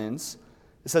mountains,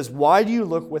 it says, why do you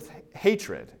look with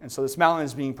hatred? And so this mountain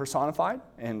is being personified,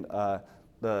 and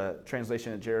the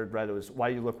translation that Jared read was, why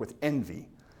do you look with envy?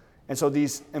 And so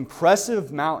these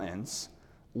impressive mountains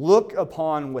look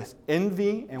upon with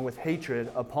envy and with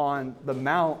hatred upon the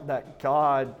mount that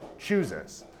God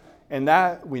chooses. And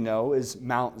that, we know, is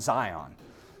Mount Zion.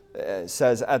 It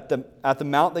says, at the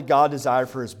mount that God desired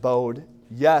for his abode,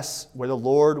 yes, where the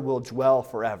Lord will dwell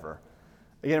forever.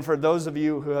 Again, for those of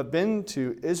you who have been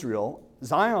to Israel,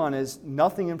 Zion is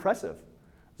nothing impressive.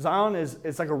 Zion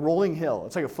it's like a rolling hill.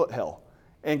 It's like a foothill.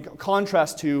 In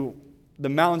contrast to the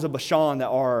mountains of Bashan that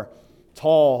are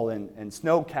tall and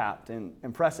snow-capped and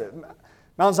impressive.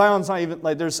 Mount Zion's not even,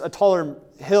 like, there's a taller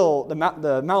hill. The Mount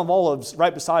of Olives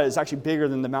right beside it is actually bigger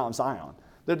than the Mount of Zion.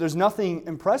 There's nothing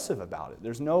impressive about it.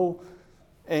 There's no,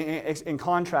 in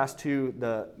contrast to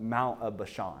the Mount of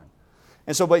Bashan.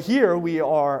 And so, but here we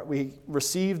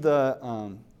receive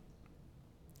the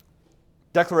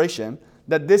declaration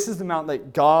that this is the mountain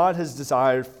that God has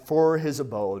desired for his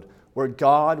abode, where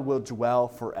God will dwell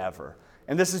forever.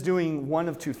 And this is doing one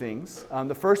of two things.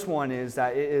 The first one is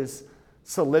that it is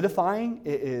solidifying,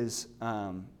 it is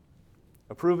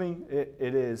approving,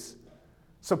 it is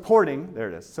supporting,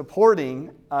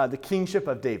 supporting the kingship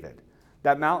of David.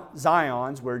 That Mount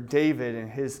Zion's where David and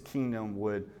his kingdom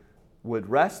would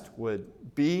rest, would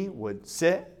be, would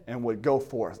sit, and would go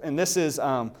forth. And this is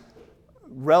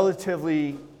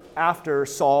relatively after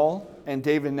Saul and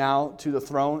David now to the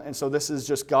throne. And so this is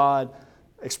just God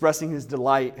expressing his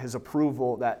delight, his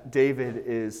approval that David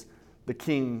is the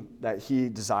king that he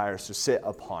desires to sit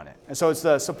upon it. And so it's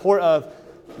the support of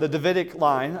the Davidic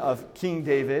line of King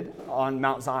David on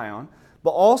Mount Zion,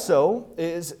 but also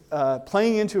is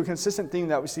playing into a consistent theme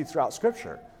that we see throughout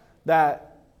Scripture,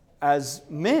 that as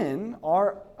men,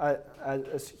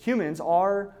 as humans,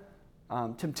 our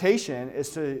temptation is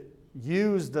to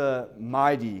use the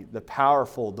mighty, the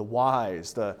powerful, the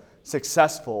wise, the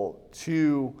successful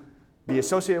to be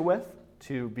associated with,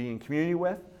 to be in community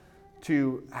with,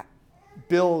 to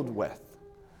build with.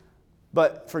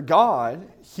 But for God,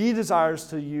 he desires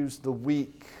to use the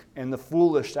weak and the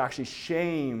foolish to actually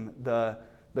shame the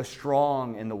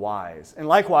strong and the wise. And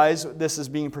likewise, this is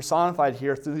being personified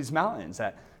here through these mountains,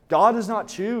 that God does not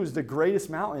choose the greatest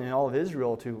mountain in all of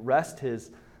Israel to rest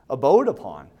his abode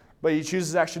upon, but he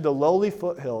chooses actually the lowly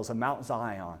foothills of Mount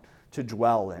Zion to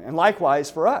dwell in. And likewise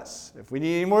for us, if we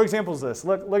need any more examples of this,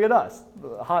 look at us.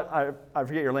 I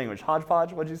forget your language.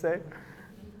 Hodgepodge, what'd you say?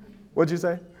 What'd you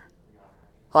say?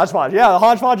 Hodgepodge. Yeah, the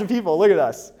hodgepodge of people. Look at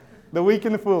us. The weak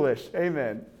and the foolish.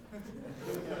 Amen.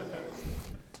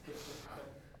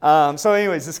 So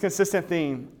anyways, this consistent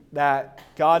theme that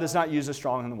God does not use the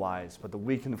strong and the wise, but the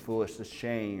weak and the foolish to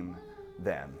shame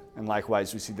them. And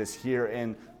likewise, we see this here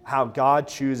in how God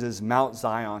chooses Mount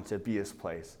Zion to be his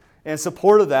place. In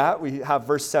support of that, we have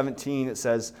verse 17. It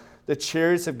says, the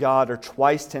chariots of God are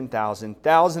twice 10,000,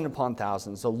 thousand upon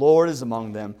thousands. The Lord is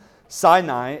among them.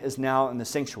 Sinai is now in the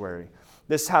sanctuary.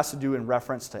 This has to do in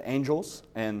reference to angels,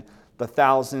 and the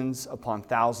thousands upon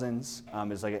thousands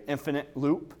is like an infinite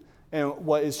loop. And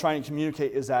what is trying to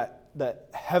communicate is that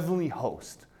heavenly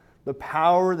host, the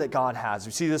power that God has.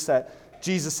 We see this, that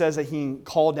Jesus says that he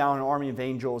called down an army of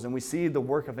angels, and we see the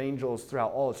work of angels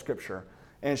throughout all of Scripture.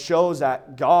 And it shows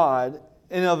that God,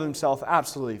 in and of himself,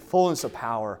 absolutely fullness of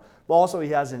power, but also he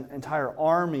has an entire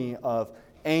army of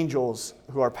angels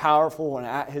who are powerful and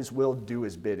at his will do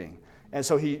his bidding. And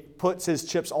so he puts his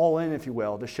chips all in, if you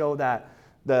will, to show that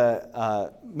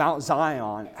the Mount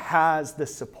Zion has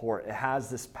this support, it has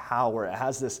this power, it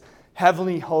has this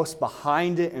heavenly host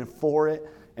behind it and for it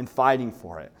and fighting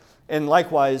for it. And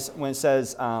likewise, when it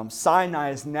says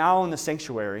Sinai is now in the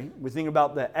sanctuary, we think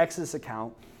about the Exodus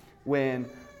account when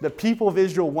the people of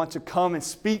Israel want to come and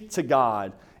speak to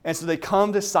God. And so they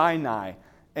come to Sinai,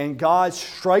 and God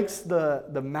strikes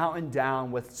the mountain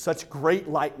down with such great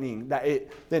lightning that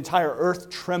the entire earth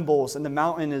trembles and the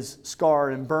mountain is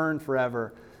scarred and burned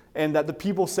forever. And that the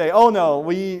people say, oh no,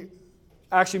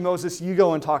 Moses, you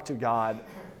go and talk to God.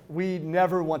 We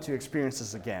never want to experience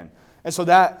this again. And so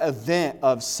that event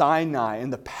of Sinai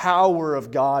and the power of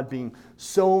God being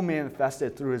so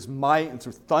manifested through his might and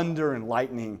through thunder and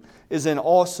lightning is then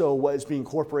also what is being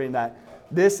incorporated, that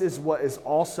this is what is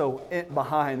also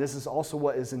behind, this is also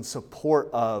what is in support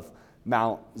of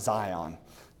Mount Zion,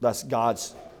 thus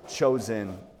God's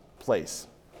chosen place.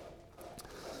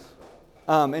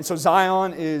 And so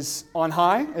Zion is on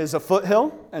high, is a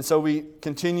foothill. And so we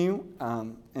continue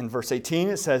in verse 18.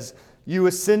 It says, you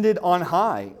ascended on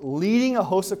high, leading a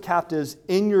host of captives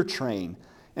in your train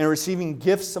and receiving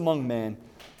gifts among men,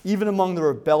 even among the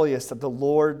rebellious, that the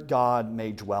Lord God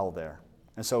may dwell there.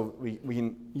 And so we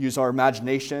can use our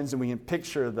imaginations and we can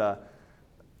picture the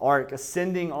ark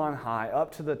ascending on high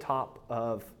up to the top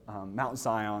of Mount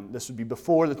Zion. This would be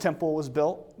before the temple was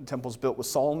built. The temple was built with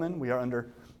Solomon. We are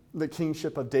under the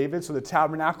kingship of David. So the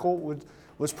tabernacle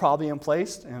was probably in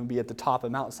place and would be at the top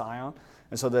of Mount Zion.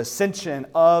 And so the ascension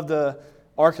of the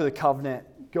Ark of the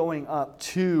Covenant going up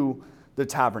to the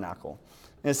tabernacle.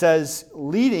 And it says,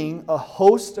 leading a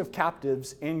host of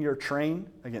captives in your train.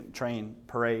 Again, train,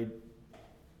 parade.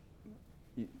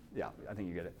 Yeah, I think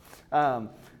you get it.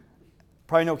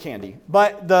 Probably no candy.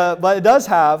 But it does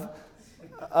have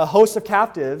a host of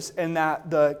captives, in that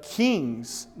the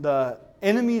kings, the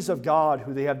enemies of God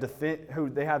who they have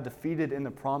defeated in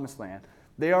the promised land,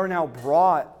 they are now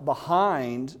brought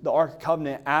behind the Ark of the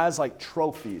Covenant as like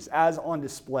trophies, as on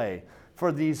display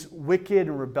for these wicked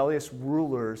and rebellious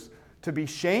rulers to be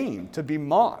shamed, to be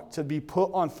mocked, to be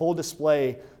put on full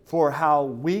display for how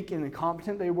weak and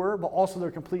incompetent they were, but also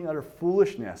their complete and utter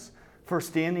foolishness for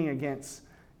standing against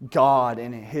God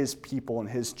and His people and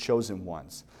His chosen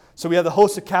ones. So we have the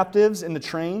host of captives in the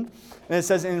train, and it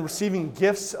says, in receiving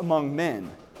gifts among men.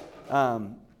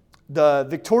 The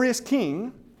victorious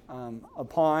king,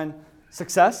 upon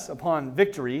success, upon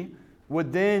victory,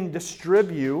 would then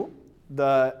distribute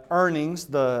the earnings,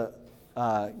 the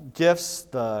gifts,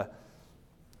 the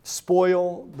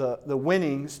spoil, the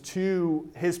winnings to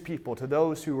his people, to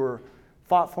those who were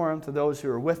fought for him, to those who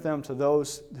are with them, to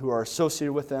those who are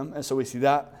associated with them. And so we see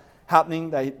that happening,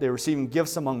 that they're receiving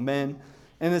gifts among men.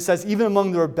 And it says, even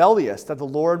among the rebellious, that the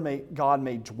Lord God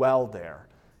may dwell there.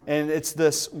 And it's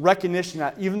this recognition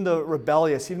that even the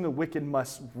rebellious, even the wicked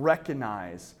must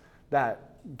recognize that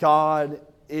God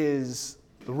is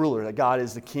the ruler, that God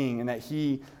is the king, and that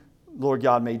He, Lord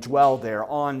God, may dwell there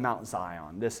on Mount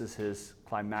Zion. This is His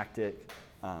climactic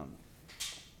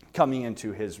coming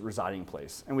into His residing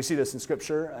place. And we see this in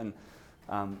Scripture, and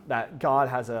that God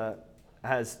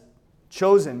has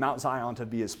chosen Mount Zion to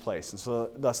be His place. And so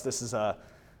thus this is a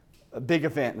big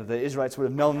event, that the Israelites would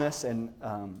have known this and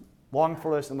long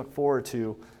for this and look forward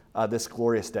to this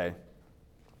glorious day.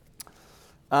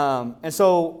 And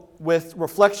so with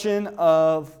reflection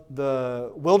of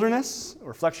the wilderness,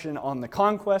 reflection on the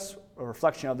conquest, a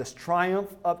reflection of this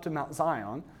triumph up to Mount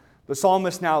Zion, the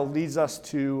psalmist now leads us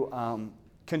to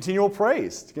continual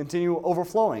praise, to continue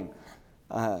overflowing.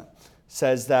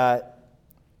 Says that,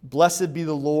 blessed be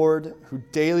the Lord who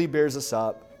daily bears us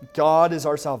up. God is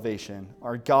our salvation.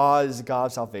 Our God is the God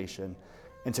of salvation.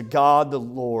 And to God the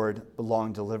Lord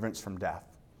belong deliverance from death.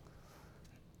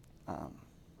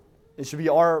 It should be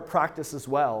our practice as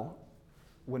well,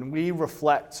 when we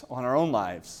reflect on our own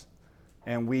lives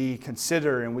and we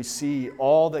consider and we see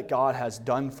all that God has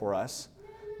done for us,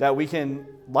 that we can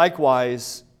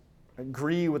likewise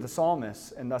agree with the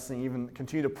psalmist, and thus even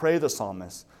continue to pray the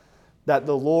psalmist, that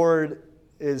the Lord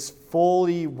is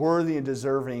fully worthy and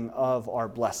deserving of our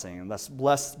blessing. And thus,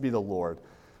 blessed be the Lord,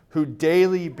 who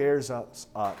daily bears us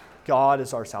up. God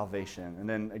is our salvation. And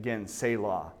then again,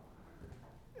 Selah.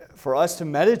 For us to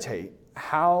meditate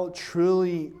how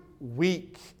truly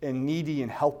weak and needy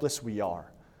and helpless we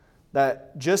are.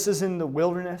 That just as in the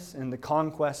wilderness and the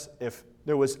conquest, if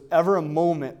there was ever a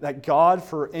moment that God,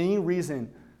 for any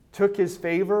reason, took His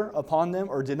favor upon them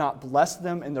or did not bless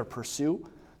them in their pursuit,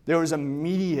 there was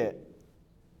immediate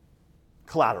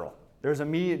collateral. There was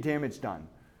immediate damage done.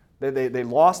 They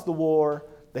lost the war.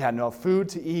 They had no food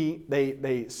to eat.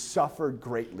 They suffered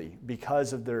greatly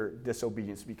because of their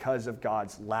disobedience, because of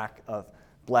God's lack of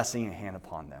blessing and hand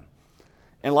upon them.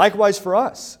 And likewise for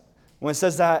us, when it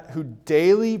says that who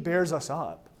daily bears us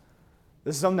up,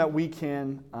 this is something that we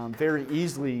can very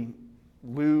easily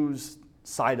lose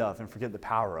sight of and forget the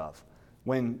power of.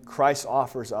 When Christ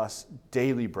offers us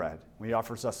daily bread, when He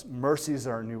offers us mercies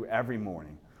that are new every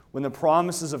morning, when the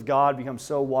promises of God become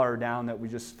so watered down that we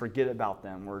just forget about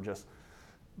them or just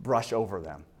brush over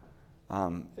them.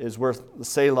 It is worth the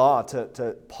Selah,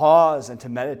 to pause and to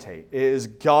meditate. It is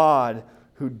God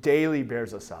who daily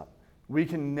bears us up. We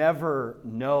can never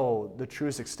know the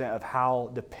truest extent of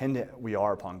how dependent we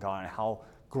are upon God and how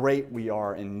great we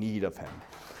are in need of Him.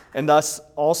 And thus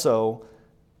also,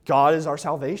 God is our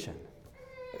salvation.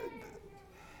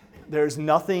 There's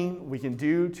nothing we can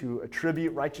do to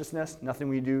attribute righteousness, nothing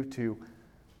we do to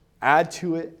add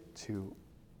to it, to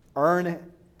earn it,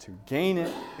 to gain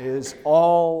it. It is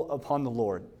all upon the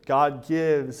Lord. God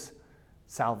gives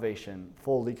salvation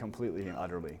fully, completely, and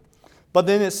utterly. But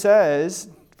then it says,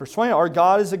 verse 20, our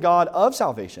God is a God of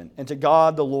salvation, and to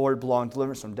God the Lord belongs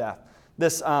deliverance from death.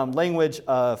 This language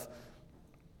of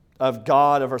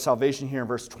God, of our salvation here in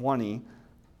verse 20,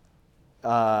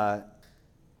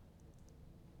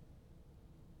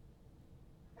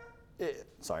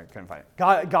 sorry, couldn't find it.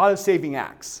 God of saving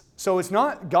acts. So it's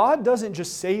not, God doesn't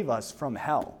just save us from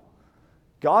hell.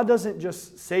 God doesn't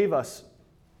just save us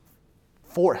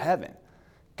for heaven.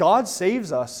 God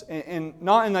saves us, and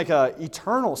not in like an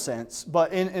eternal sense,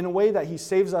 but in a way that he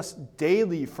saves us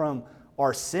daily from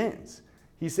our sins.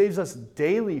 He saves us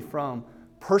daily from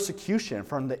persecution,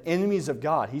 from the enemies of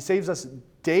God. He saves us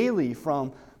daily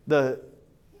from the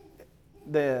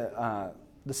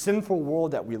sinful world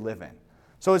that we live in.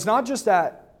 So it's not just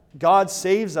that God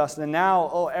saves us and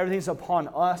now, everything's upon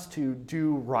us to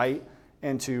do right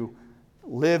and to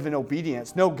live in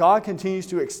obedience. No, God continues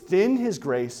to extend his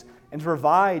grace and to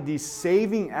provide these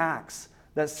saving acts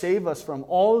that save us from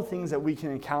all the things that we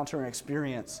can encounter and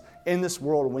experience in this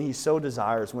world when he so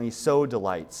desires, when he so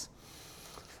delights.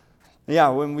 Yeah,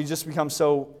 when we just become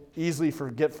so easily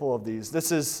forgetful of these.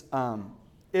 This is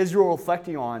Israel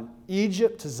reflecting on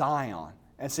Egypt to Zion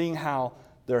and seeing how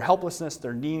their helplessness,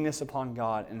 their neediness upon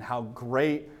God, and how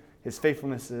great his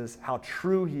faithfulness is, how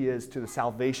true he is to the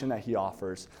salvation that he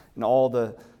offers, and all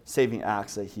the saving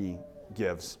acts that he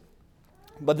gives.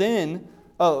 But then,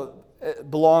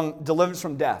 deliverance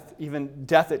from death, even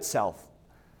death itself.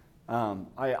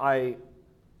 I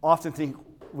often think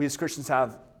we as Christians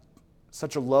have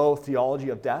such a low theology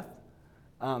of death,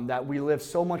 that we live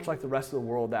so much like the rest of the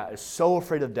world that is so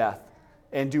afraid of death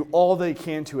and do all they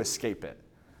can to escape it.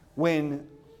 When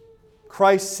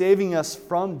Christ saving us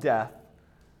from death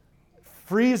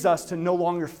frees us to no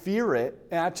longer fear it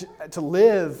and to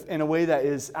live in a way that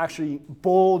is actually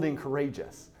bold and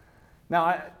courageous.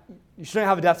 Now, you shouldn't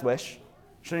have a death wish. You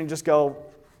shouldn't just go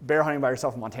bear hunting by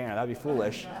yourself in Montana. That'd be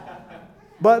foolish.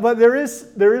 But there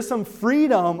is some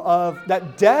freedom of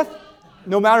that death,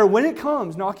 no matter when it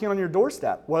comes, knocking on your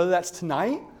doorstep, whether that's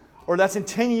tonight or that's in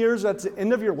 10 years, or that's the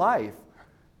end of your life.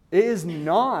 It is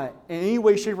not in any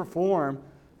way, shape, or form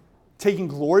taking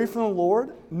glory from the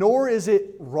Lord, nor is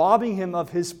it robbing him of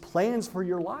his plans for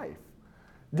your life.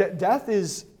 Death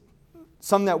is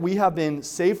something that we have been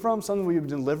saved from, something we've been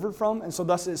delivered from, and so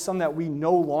thus it's something that we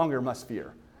no longer must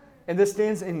fear. And this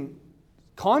stands in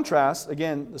contrast,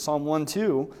 again, Psalm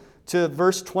 1:2, to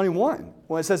verse 21,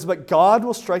 when it says, "But God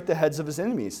will strike the heads of his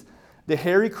enemies, the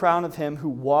hairy crown of him who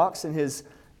walks in his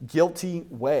guilty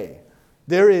way."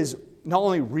 There is not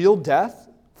only real death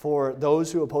for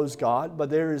those who oppose God, but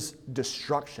there is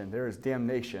destruction, there is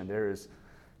damnation, there is,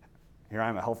 here I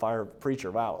am, a hellfire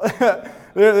preacher, wow.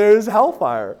 there is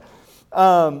hellfire.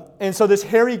 And so this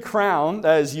hairy crown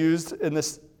that is used in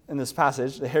this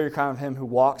passage, the hairy crown of him who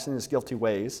walks in his guilty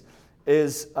ways,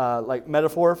 is like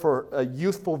metaphor for a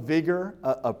youthful vigor,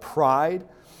 a pride.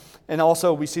 And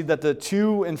also we see that the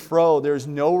to and fro, there's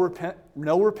no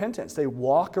repentance. They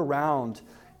walk around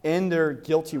in their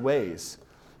guilty ways.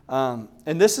 And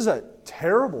this is a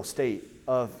terrible state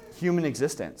of human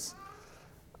existence.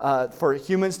 For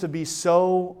humans to be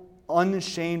so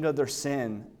unashamed of their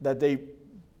sin that they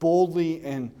boldly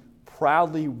and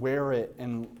proudly wear it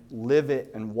and live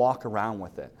it and walk around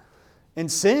with it.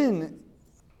 And sin,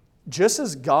 just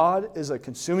as God is a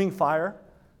consuming fire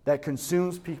that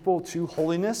consumes people to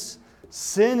holiness,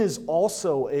 sin is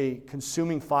also a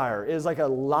consuming fire. It is like a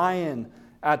lion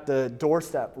at the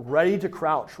doorstep, ready to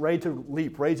crouch, ready to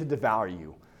leap, ready to devour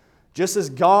you. Just as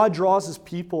God draws his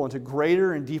people into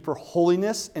greater and deeper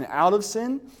holiness and out of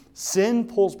sin, sin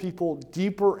pulls people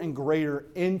deeper and greater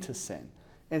into sin.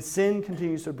 And sin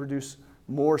continues to produce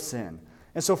more sin.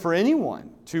 And so for anyone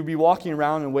to be walking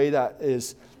around in a way that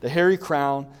is the hairy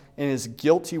crown and his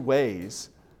guilty ways,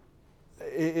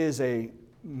 it is a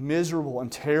miserable and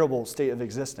terrible state of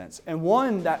existence, and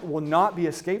one that will not be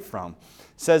escaped from. It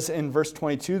says in verse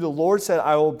 22, "The Lord said,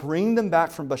 I will bring them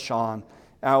back from Bashan,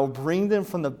 and I will bring them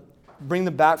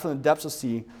back from the depths of the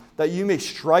sea, that you may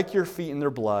strike your feet in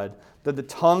their blood, that the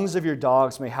tongues of your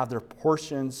dogs may have their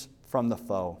portions from the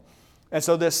foe." And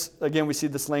so this, again, we see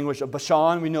this language of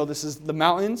Bashan. We know this is the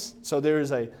mountains, so there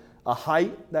is a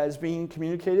height that is being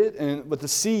communicated, and with the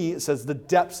sea, it says the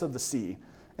depths of the sea.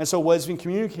 And so what is being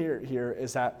communicated here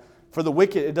is that for the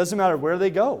wicked, it doesn't matter where they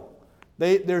go.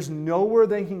 There's nowhere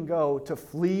they can go to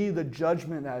flee the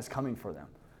judgment that is coming for them.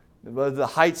 Whether the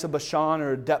heights of Bashan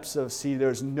or depths of sea,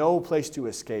 there's no place to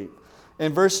escape.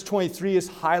 And verse 23 is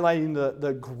highlighting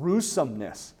the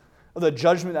gruesomeness of the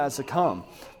judgment that is to come.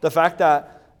 The fact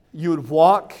that you would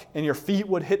walk and your feet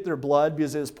would hit their blood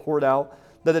because it is poured out,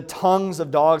 that the tongues of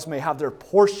dogs may have their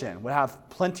portion, would have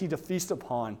plenty to feast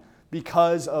upon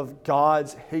because of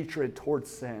God's hatred towards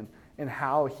sin and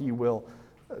how he will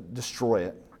destroy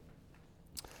it.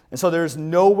 And so there's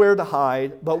nowhere to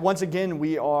hide, but once again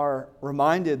we are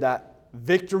reminded that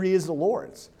victory is the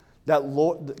Lord's, that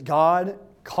God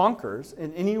conquers,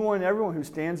 and anyone and everyone who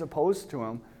stands opposed to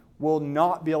him will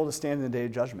not be able to stand in the day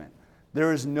of judgment.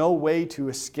 There is no way to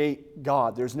escape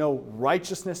God. There's no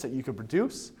righteousness that you could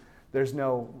produce. There's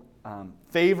no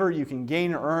favor you can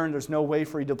gain or earn. There's no way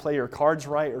for you to play your cards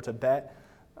right or to bet.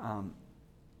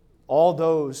 All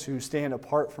those who stand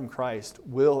apart from Christ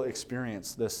will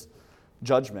experience this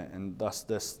judgment, and thus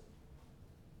this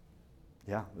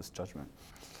judgment.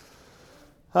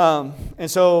 And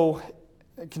so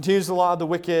it continues the law of the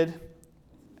wicked,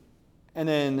 and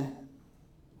then,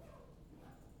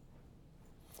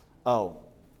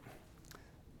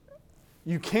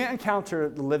 you can't encounter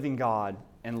the living God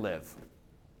and live.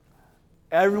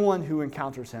 Everyone who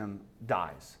encounters him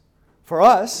dies. For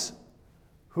us,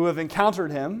 who have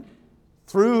encountered him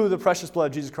through the precious blood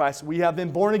of Jesus Christ, we have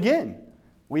been born again.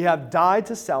 We have died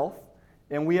to self,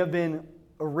 and we have been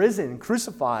arisen,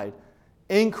 crucified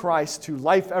in Christ to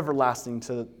life everlasting,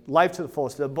 to life to the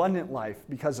fullest, to abundant life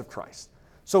because of Christ.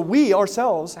 So we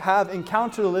ourselves have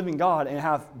encountered the living God and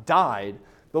have died,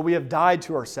 but we have died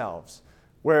to ourselves.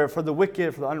 Where for the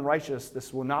wicked, for the unrighteous,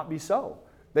 this will not be so.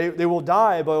 They will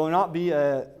die, but it will not be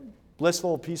a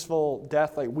blissful, peaceful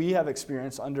death like we have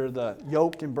experienced under the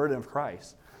yoke and burden of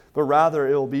Christ, but rather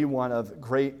it will be one of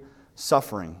great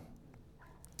suffering.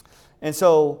 And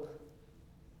so,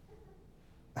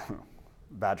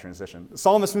 bad transition. The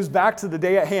psalmist moves back to the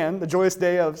day at hand, the joyous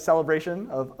day of celebration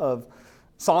of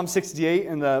Psalm 68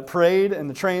 and the parade and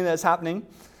the train that's happening,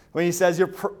 when he says,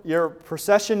 your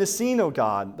procession is seen, O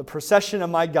God, the procession of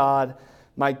my God,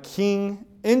 my King,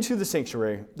 into the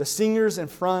sanctuary. The singers in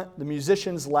front, the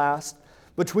musicians last.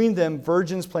 Between them,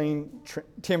 virgins playing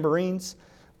tambourines.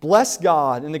 Bless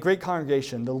God in the great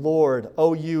congregation, the Lord,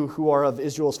 O you who are of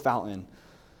Israel's fountain.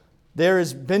 There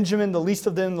is Benjamin, the least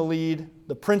of them, the lead,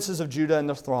 the princes of Judah in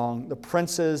the throng, the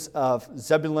princes of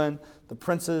Zebulun, the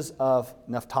princes of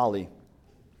Naphtali.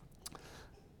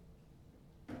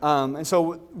 And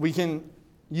so we can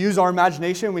use our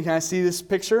imagination. We kind of see this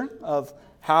picture of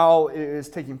how it is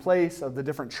taking place, of the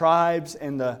different tribes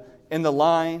in the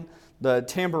line, the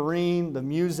tambourine, the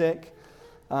music.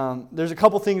 There's a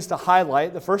couple things to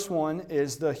highlight. The first one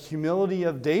is the humility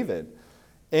of David.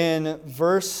 In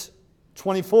verse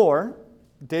 24,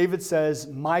 David says,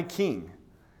 my king.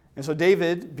 And so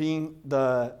David, being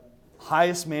the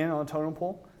highest man on the totem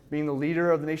pole, being the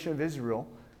leader of the nation of Israel,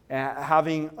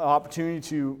 having an opportunity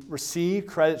to receive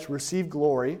credit, to receive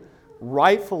glory,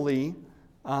 rightfully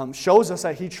shows us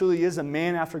that he truly is a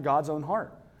man after God's own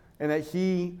heart. And that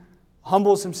he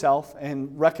humbles himself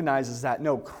and recognizes that,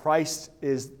 no, Christ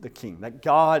is the king, that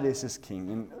God is his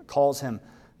king, and calls him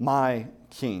my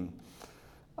king.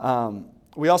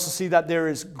 We also see that there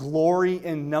is glory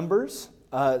in numbers.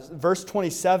 Verse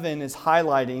 27 is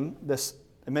highlighting this.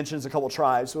 It mentions a couple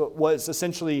tribes. So what it's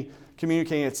essentially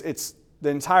communicating, it's the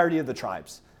entirety of the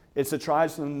tribes. It's the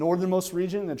tribes from the northernmost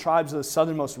region and the tribes of the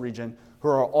southernmost region who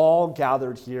are all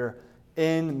gathered here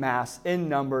in mass, in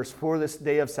numbers, for this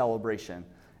day of celebration.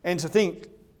 And to think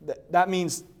that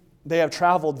means they have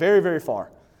traveled very, very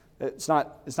far. It's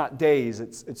not days,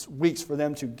 it's weeks for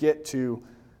them to get to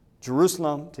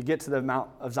Jerusalem, to get to the Mount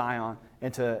of Zion,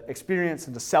 and to experience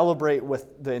and to celebrate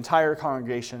with the entire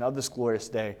congregation of this glorious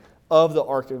day of the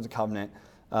Ark of the Covenant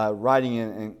riding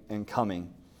in and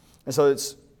coming. And so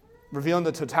it's revealing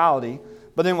the totality.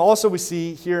 But then also we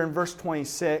see here in verse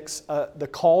 26 the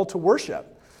call to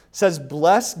worship. It says,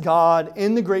 bless God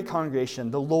in the great congregation,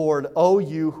 the Lord, O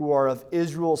you who are of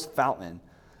Israel's fountain.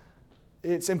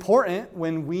 It's important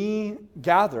when we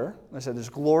gather, like I said, there's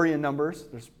glory in numbers,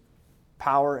 there's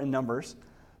power in numbers,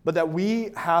 but that we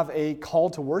have a call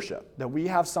to worship, that we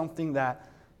have something that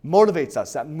motivates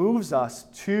us, that moves us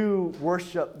to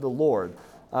worship the Lord.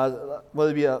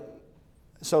 Whether it be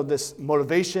so this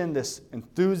motivation, this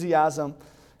enthusiasm,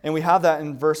 and we have that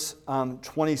in verse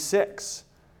 26.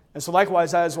 And so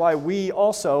likewise, that is why we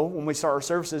also, when we start our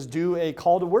services, do a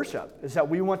call to worship, is that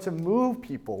we want to move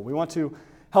people. We want to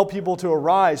help people to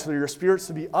arise, for your spirits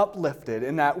to be uplifted,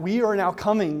 and that we are now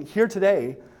coming here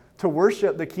today to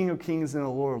worship the King of Kings and the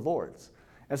Lord of Lords.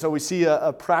 And so we see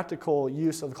a practical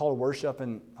use of the call to worship,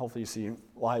 and hopefully you see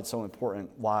why it's so important,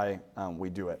 why we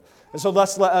do it. And so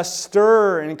let us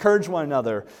stir and encourage one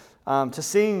another to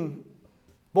sing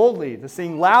boldly, to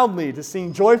sing loudly, to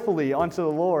sing joyfully unto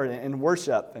the Lord and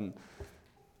worship, and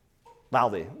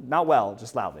loudly. Not well,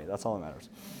 just loudly. That's all that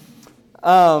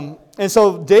matters. And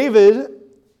so David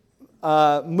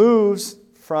moves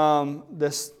from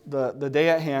the day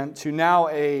at hand to now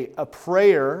a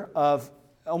prayer of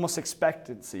almost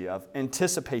expectancy, of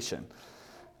anticipation.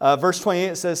 Verse 28,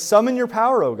 it says, summon your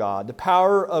power, O God, the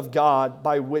power of God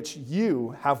by which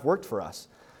you have worked for us.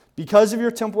 Because of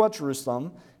your temple at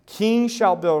Jerusalem, kings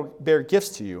shall bear gifts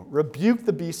to you. Rebuke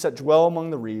the beasts that dwell among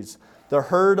the reeds, the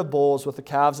herd of bulls with the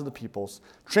calves of the peoples.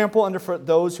 Trample underfoot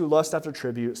those who lust after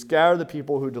tribute. Scatter the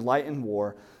people who delight in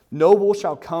war. Noble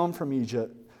shall come from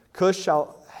Egypt. Cush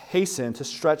shall hasten to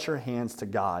stretch her hands to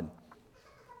God.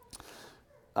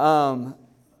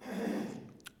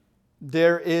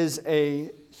 There is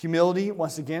a humility,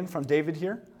 once again, from David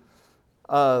here,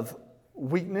 of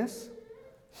weakness.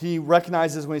 He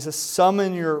recognizes when he says,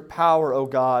 summon your power, O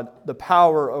God, the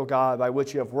power, O God, by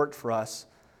which you have worked for us.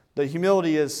 The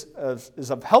humility is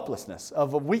of helplessness,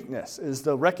 of a weakness, is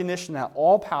the recognition that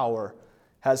all power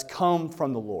has come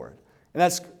from the Lord. And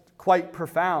that's quite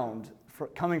profound,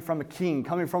 coming from a king,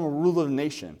 coming from a ruler of the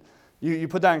nation. You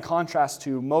put that in contrast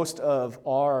to most of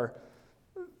our,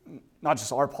 not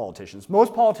just our politicians,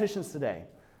 most politicians today.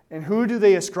 And who do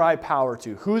they ascribe power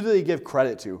to? Who do they give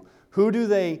credit to? Who do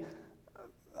they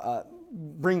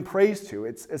bring praise to?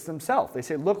 It's themselves. They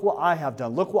say, look what I have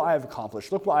done. Look what I have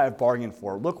accomplished. Look what I have bargained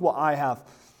for. Look what I have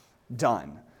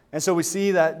done. And so we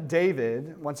see that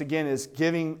David, once again, is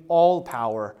giving all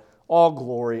power, all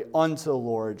glory unto the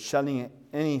Lord, shutting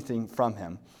anything from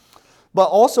him. But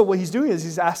also what he's doing is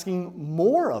he's asking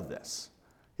more of this.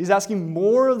 He's asking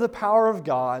more of the power of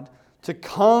God to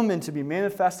come and to be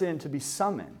manifested and to be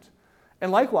summoned.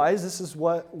 And likewise, this is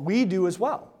what we do as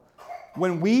well.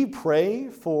 When we pray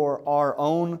for our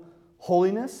own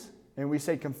holiness and we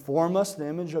say, conform us to the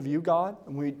image of you, God,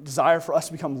 and we desire for us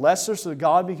to become lesser so that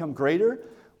God become greater,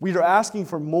 we are asking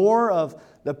for more of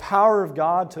the power of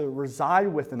God to reside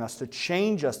within us, to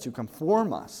change us, to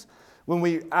conform us. When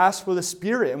we ask for the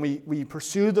Spirit and we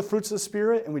pursue the fruits of the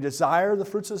Spirit and we desire the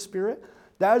fruits of the Spirit,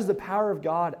 that is the power of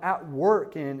God at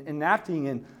work and enacting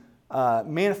and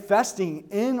manifesting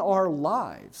in our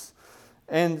lives.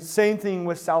 And same thing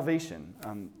with salvation,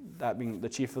 that being the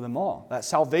chief of them all. That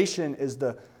salvation is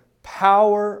the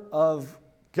power of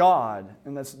God,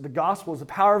 and that's the gospel is the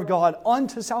power of God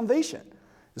unto salvation.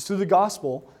 It's through the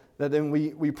gospel that then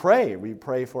we pray. We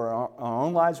pray for our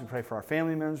own lives, we pray for our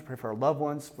family members, we pray for our loved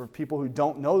ones, for people who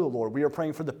don't know the Lord. We are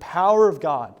praying for the power of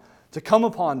God to come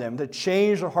upon them, to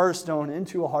change their heart of stone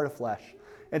into a heart of flesh,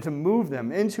 and to move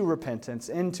them into repentance,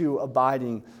 into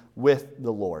abiding with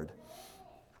the Lord.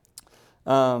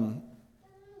 And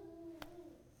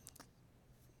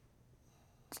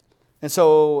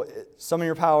so, summon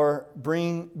your power,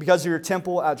 because of your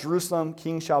temple at Jerusalem,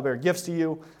 kings shall bear gifts to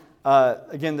you.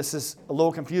 Again, this is a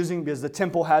little confusing because the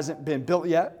temple hasn't been built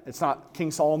yet. It's not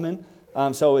King Solomon.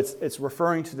 So it's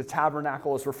referring to the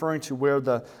tabernacle. It's referring to where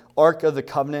the Ark of the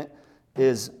Covenant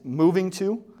is moving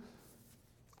to.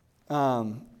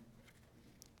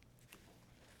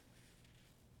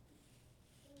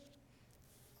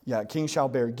 King shall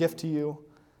bear gift to you.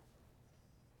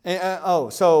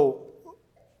 So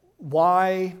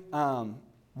why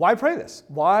pray this?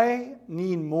 Why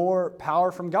need more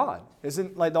power from God?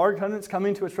 Isn't like the Ark of the Covenant's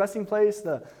coming to its resting place?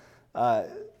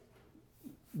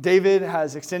 David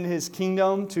has extended his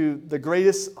kingdom to the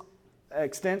greatest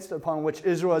extent upon which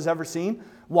Israel has ever seen.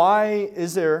 Why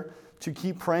is there to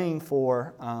keep praying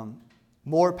for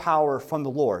more power from the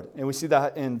Lord? And we see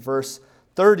that in verse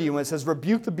 30 when it says,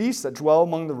 rebuke the beasts that dwell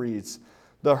among the reeds,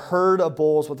 the herd of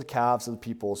bulls with the calves of the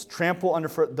peoples. Trample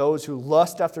underfoot those who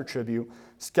lust after tribute.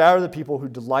 Scatter the people who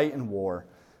delight in war.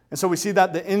 And so we see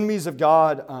that the enemies of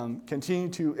God continue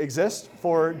to exist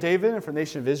for David and for the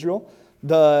nation of Israel.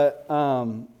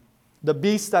 The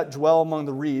beasts that dwell among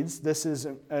the reeds, this is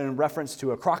in reference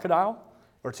to a crocodile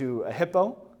or to a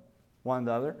hippo, one or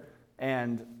the other.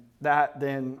 And that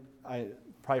then,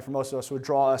 probably for most of us, would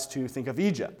draw us to think of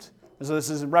Egypt. And so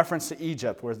this is in reference to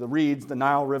Egypt, where the reeds, the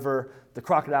Nile River, the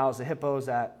crocodiles, the hippos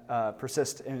that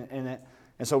persist in it.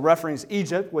 And so referencing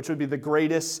Egypt, which would be the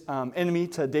greatest enemy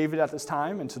to David at this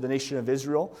time and to the nation of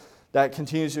Israel that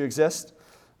continues to exist.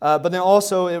 But then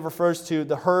also it refers to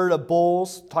the herd of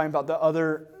bulls, talking about the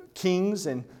other kings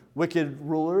and wicked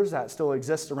rulers that still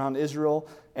exist around Israel,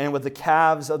 and with the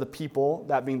calves of the people,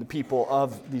 that being the people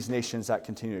of these nations that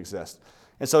continue to exist.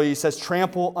 And so he says,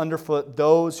 trample underfoot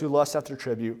those who lust after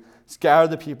tribute, scatter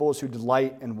the peoples who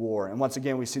delight in war. And once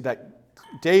again, we see that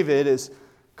David is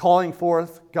calling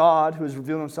forth God, who is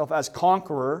revealing himself as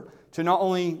conqueror, to not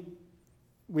only,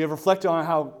 we have reflected on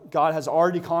how God has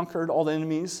already conquered all the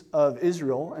enemies of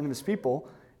Israel and of his people,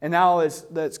 and now is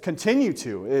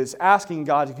asking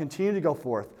God to continue to go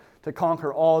forth, to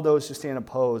conquer all those who stand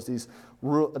opposed, these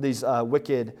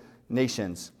wicked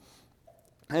nations.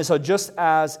 And so just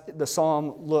as the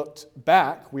psalm looked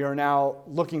back, we are now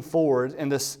looking forward in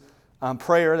this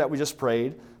prayer that we just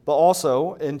prayed, but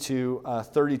also into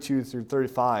 32 through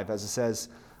 35, as it says,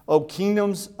 O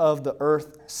kingdoms of the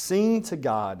earth, sing to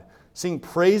God, sing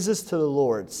praises to the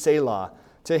Lord, Selah,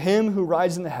 to him who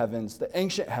rides in the heavens, the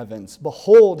ancient heavens.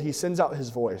 Behold, he sends out his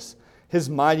voice, his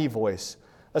mighty voice.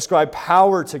 Ascribe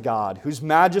power to God, whose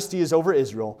majesty is over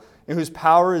Israel, and whose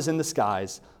power is in the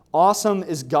skies. Awesome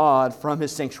is God from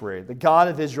his sanctuary, the God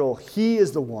of Israel. He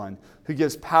is the one who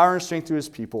gives power and strength to his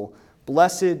people.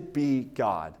 Blessed be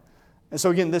God. And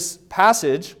so again, this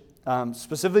passage,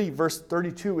 specifically verse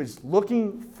 32, is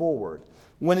looking forward.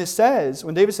 When David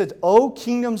says, O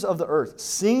kingdoms of the earth,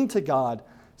 sing to God,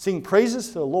 sing praises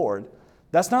to the Lord,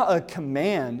 that's not a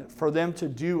command for them to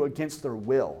do against their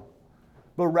will,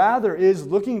 but rather is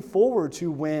looking forward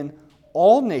to when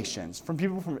all nations, from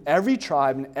people from every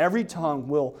tribe and every tongue,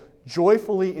 will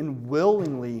joyfully and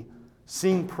willingly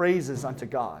sing praises unto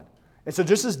God. And so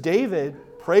just as David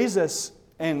praised us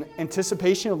in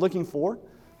anticipation of looking forward,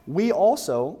 we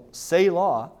also,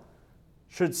 Selah,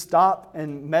 should stop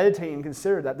and meditate and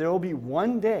consider that there will be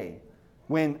one day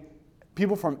when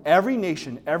people from every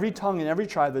nation, every tongue, and every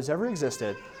tribe that's ever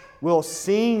existed will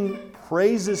sing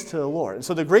praises to the Lord. And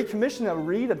so the Great Commission that we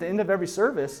read at the end of every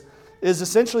service is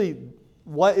essentially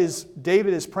what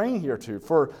David is praying here to.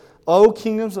 For, O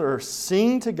kingdoms that are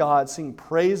sing to God, sing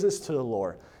praises to the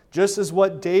Lord. Just as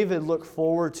what David looked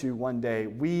forward to one day,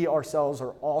 we ourselves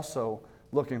are also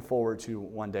looking forward to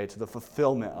one day, to the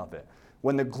fulfillment of it.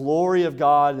 When the glory of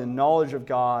God and knowledge of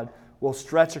God will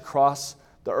stretch across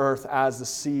the earth as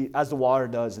the water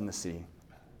does in the sea.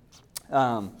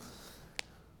 Not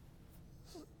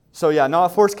a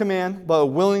forced command, but a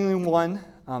willingly one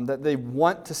that they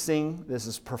want to sing. This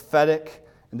is prophetic,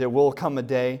 and there will come a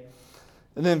day.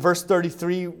 And then verse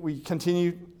 33, we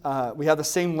continue. We have the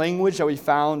same language that we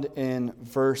found in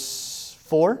verse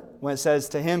 4, when it says,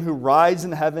 To him who rides in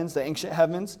the heavens, the ancient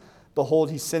heavens,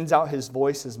 behold, he sends out his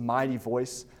voice, his mighty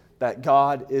voice, that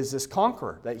God is this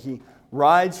conqueror, that he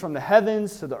rides from the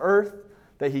heavens to the earth,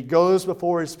 that he goes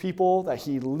before his people, that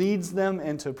he leads them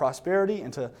into prosperity,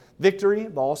 into victory,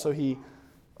 but also he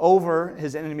over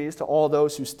his enemies to all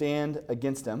those who stand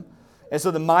against him. And so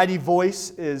the mighty voice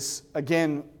is,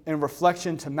 again, in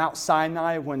reflection to Mount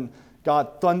Sinai when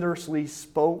God thunderously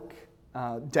spoke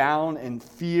down in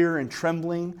fear and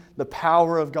trembling, the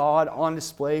power of God on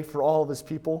display for all of his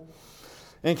people.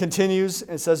 And it continues,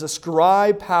 it says,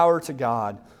 Ascribe power to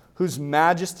God, whose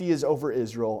majesty is over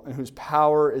Israel and whose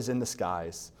power is in the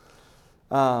skies.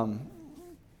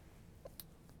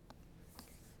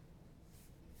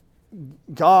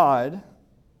 God,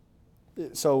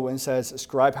 so when it says,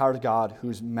 Ascribe power to God,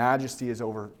 whose majesty is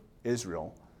over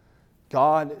Israel,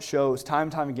 God shows time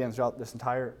and time again throughout this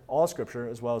all Scripture,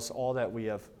 as well as all that we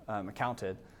have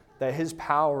accounted, that his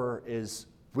power is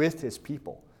with his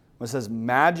people. When it says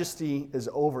majesty is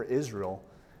over Israel,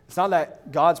 it's not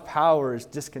that God's power is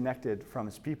disconnected from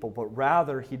his people, but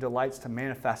rather he delights to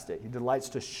manifest it. He delights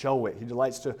to show it. He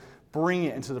delights to bring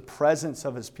it into the presence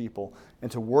of his people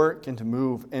and to work and to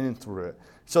move in and through it.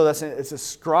 So it's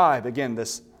ascribed, again,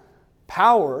 this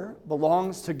power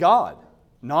belongs to God,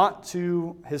 not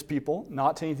to his people,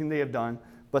 not to anything they have done,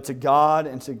 but to God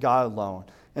and to God alone.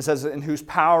 It says, in whose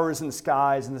power is in the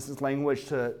skies, and this is language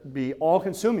to be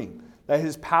all-consuming, that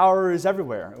his power is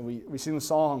everywhere. We sing the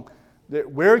song,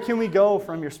 where can we go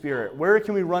from your spirit? Where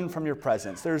can we run from your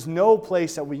presence? There's no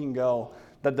place that we can go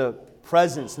that the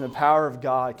presence and the power of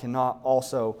God cannot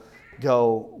also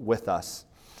go with us.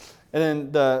 And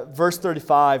then the verse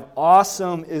 35,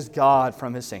 awesome is God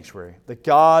from his sanctuary, the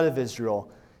God of Israel.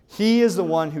 He is the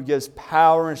one who gives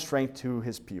power and strength to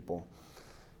his people.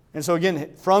 And so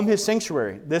again, from his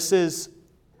sanctuary, this is,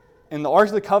 in the Ark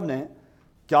of the Covenant,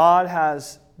 God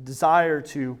has desired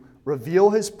to reveal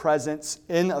his presence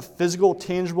in a physical,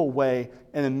 tangible way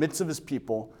in the midst of his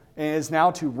people, and is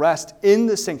now to rest in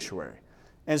the sanctuary.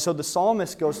 And so the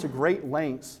psalmist goes to great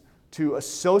lengths to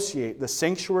associate the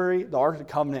sanctuary, the Ark of the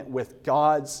Covenant, with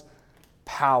God's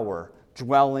power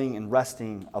dwelling and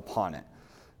resting upon it.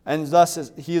 And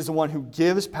thus, he is the one who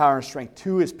gives power and strength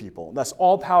to his people. Thus,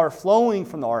 all power flowing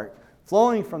from the ark,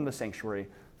 flowing from the sanctuary,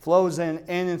 flows in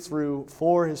and through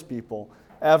for his people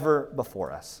ever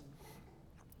before us.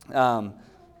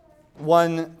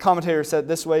 One commentator said it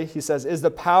this way. He says, is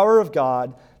the power of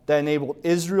God that enabled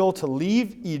Israel to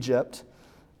leave Egypt,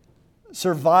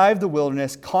 survive the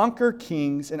wilderness, conquer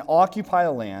kings, and occupy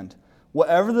a land.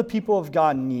 Whatever the people of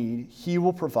God need, he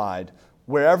will provide.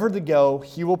 Wherever they go,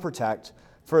 he will protect.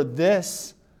 For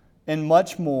this and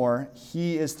much more,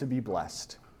 he is to be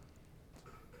blessed.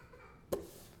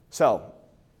 So,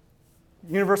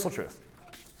 universal truth.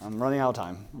 I'm running out of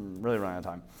time. I'm really running out of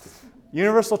time.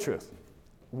 Universal truth.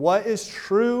 What is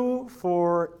true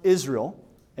for Israel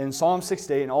in Psalm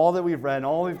 68 and all that we've read and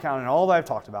all we've counted and all that I've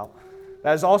talked about,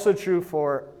 that is also true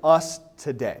for us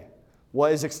today.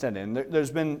 What is extended? And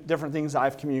there's been different things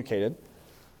I've communicated.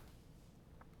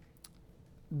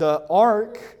 The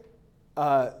ark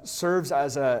serves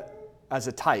as a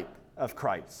type of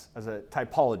Christ, as a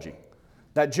typology.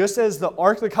 That just as the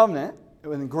Ark of the Covenant,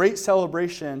 when the great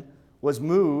celebration was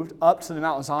moved up to the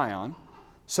Mount Zion,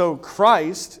 so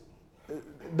Christ,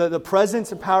 the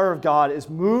presence and power of God, is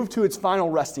moved to its final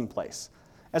resting place.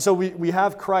 And so we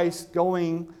have Christ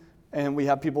going, and we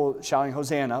have people shouting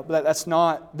Hosanna, but that's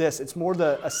not this. It's more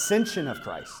the ascension of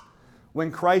Christ.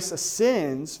 When Christ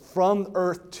ascends from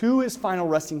earth to his final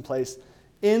resting place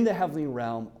in the heavenly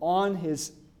realm on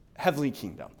his heavenly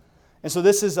kingdom. And so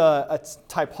this is a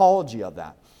typology of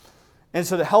that. And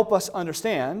so to help us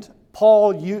understand,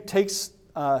 Paul takes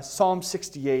Psalm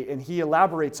 68 and he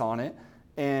elaborates on it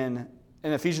in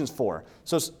Ephesians 4.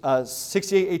 So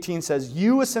 68:18 says,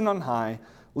 "You ascend on high,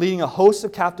 leading a host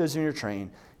of captives in your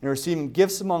train, and receiving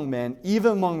gifts among men,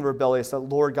 even among the rebellious, that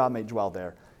Lord God may dwell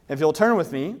there." If you'll turn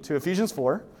with me to Ephesians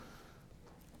 4,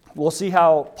 we'll see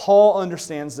how Paul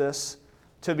understands this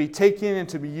to be taken and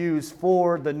to be used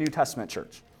for the New Testament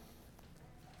church.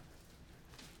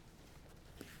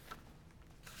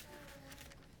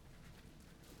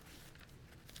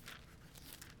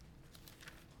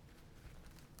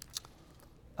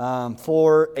 Um,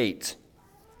 4:8.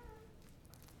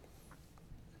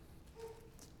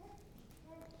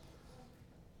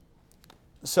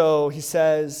 So he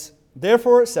says,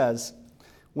 "Therefore it says,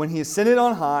 when he ascended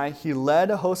on high, he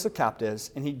led a host of captives,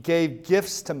 and he gave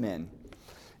gifts to men.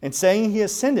 And saying he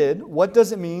ascended, what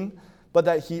does it mean but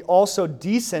that he also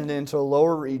descended into the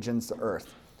lower regions, the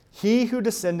earth? He who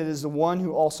descended is the one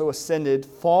who also ascended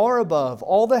far above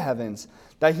all the heavens,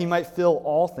 that he might fill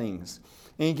all things.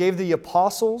 And he gave the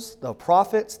apostles, the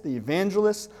prophets, the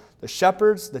evangelists, the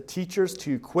shepherds, the teachers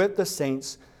to equip the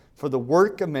saints for the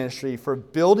work of ministry, for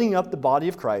building up the body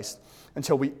of Christ,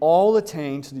 until we all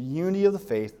attain to the unity of the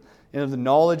faith and of the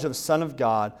knowledge of the Son of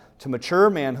God, to mature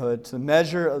manhood, to the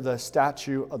measure of the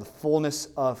stature of the fullness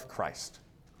of Christ."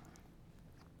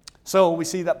 So we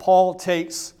see that Paul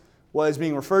takes what is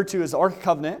being referred to as the Ark of the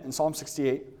Covenant in Psalm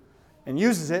 68 and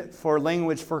uses it for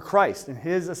language for Christ and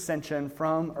his ascension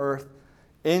from earth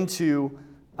into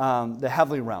the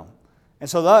heavenly realm. And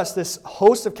so thus, this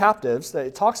host of captives that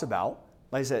it talks about,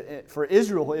 like I said, for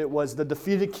Israel, it was the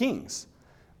defeated kings.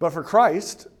 But for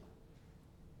Christ,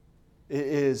 it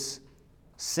is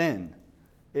sin,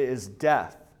 it is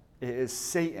death, it is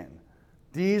Satan.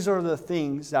 These are the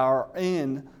things that are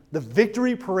in the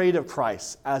victory parade of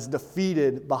Christ as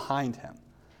defeated behind him.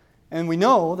 And we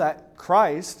know that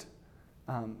Christ,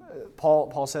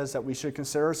 Paul says that we should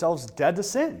consider ourselves dead to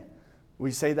sin.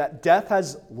 We say that death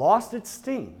has lost its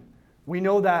sting. We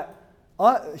know that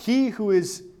he who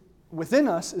is within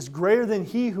us is greater than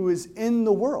he who is in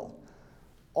the world.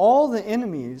 All the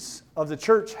enemies of the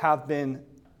church have been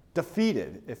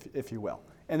defeated, if you will.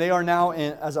 And they are now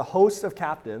as a host of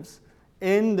captives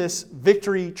in this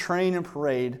victory train and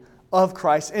parade of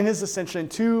Christ in his ascension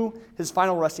to his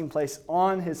final resting place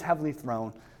on his heavenly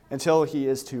throne until he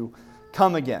is to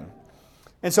come again.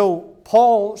 And so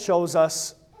Paul shows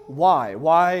us why.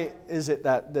 Why is it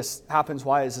that this happens?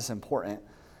 Why is this important?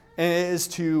 And it is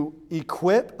to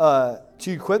equip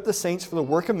the saints for the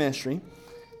work of ministry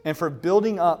and for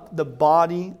building up the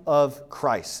body of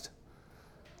Christ.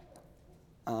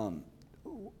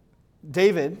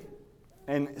 David,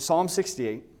 in Psalm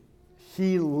 68,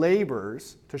 he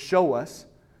labors to show us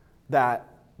that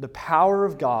the power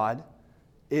of God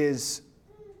is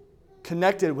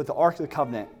connected with the Ark of the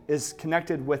Covenant, is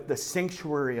connected with the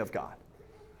sanctuary of God.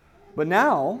 But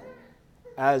now,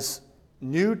 as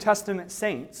New Testament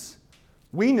saints,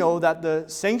 we know that the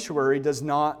sanctuary does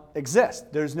not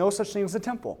exist. There's no such thing as a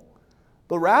temple.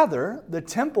 But rather, the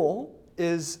temple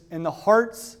is in the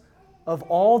hearts of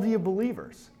all the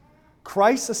believers.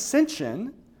 Christ's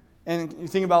ascension, and you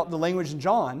think about the language in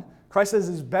John, Christ says,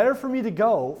 "It's better for me to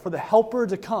go for the Helper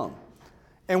to come."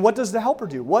 And what does the Helper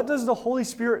do? What does the Holy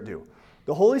Spirit do?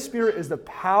 The Holy Spirit is the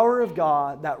power of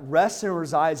God that rests and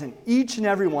resides in each and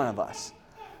every one of us.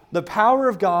 The power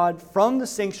of God from the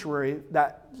sanctuary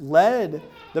that led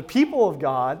the people of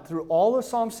God through all of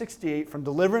Psalm 68, from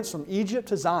deliverance from Egypt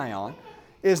to Zion,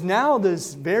 is now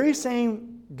this very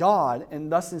same God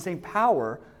and thus the same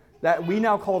power that we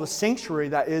now call the sanctuary,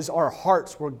 that is our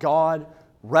hearts where God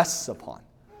rests upon.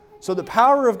 So the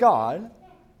power of God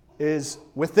is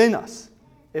within us,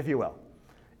 if you will.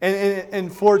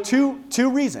 And for two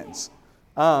reasons.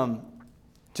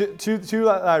 Two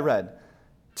I read.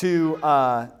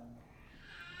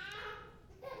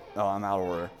 I'm out of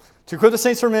order. To equip the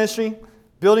saints for ministry,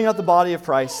 building up the body of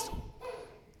Christ.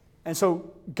 And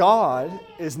so God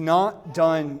is not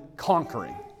done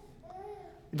conquering.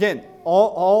 Again,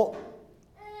 all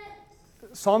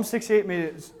Psalm 68 made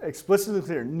it explicitly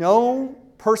clear. No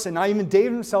person, not even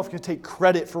David himself, can take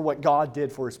credit for what God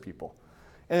did for his people.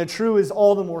 And the true is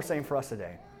all the more same for us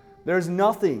today. There's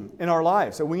nothing in our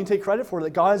lives that we can take credit for that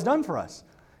God has done for us.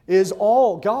 It is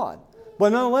all God.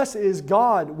 But nonetheless, it is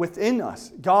God within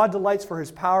us. God delights for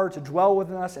his power to dwell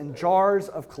within us in jars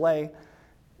of clay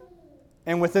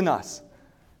and within us.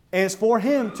 And it's for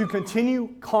him to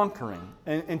continue conquering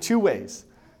in two ways.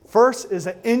 First is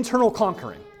an internal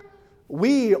conquering.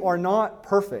 We are not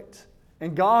perfect,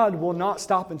 and God will not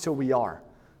stop until we are.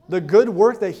 The good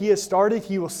work that he has started,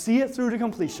 he will see it through to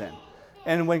completion.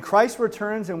 And when Christ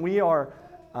returns and we are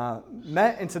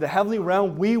met into the heavenly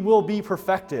realm, we will be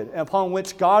perfected, upon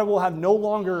which God will have no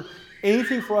longer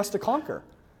anything for us to conquer.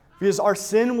 Because our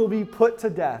sin will be put to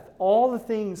death. All the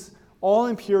things, all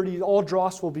impurities, all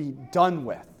dross will be done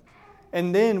with.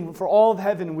 And then for all of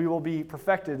heaven, we will be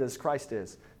perfected as Christ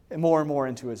is, and more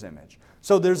into his image.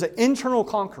 So there's an internal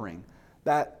conquering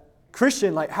that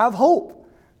Christian, have hope.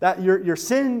 That your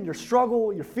sin, your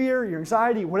struggle, your fear, your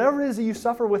anxiety, whatever it is that you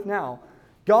suffer with now,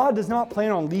 God does not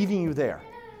plan on leaving you there.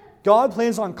 God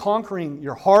plans on conquering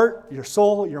your heart, your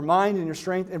soul, your mind, and your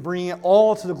strength, and bringing it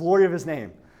all to the glory of his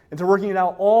name, and to working it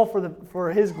out all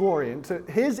for his glory and to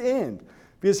his end,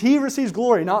 because he receives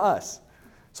glory, not us.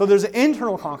 So there's an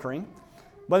internal conquering,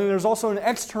 but then there's also an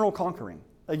external conquering.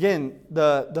 Again,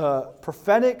 the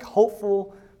prophetic,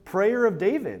 hopeful prayer of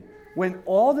David, when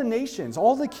all the nations,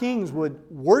 all the kings would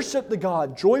worship the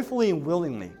God joyfully and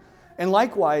willingly. And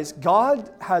likewise, God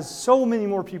has so many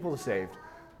more people to save.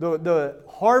 The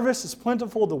harvest is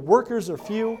plentiful, the workers are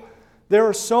few. There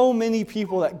are so many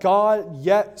people that God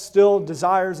yet still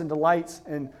desires and delights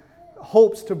and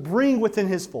hopes to bring within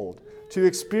his fold, to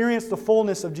experience the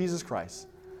fullness of Jesus Christ.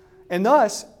 And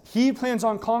thus, he plans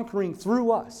on conquering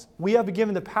through us. We have been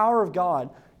given the power of God,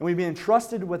 and we've been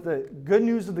entrusted with the good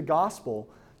news of the gospel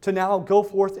to now go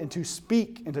forth and to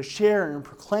speak and to share and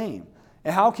proclaim.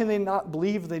 And how can they not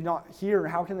believe if they not hear?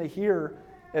 How can they hear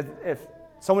if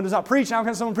someone does not preach? How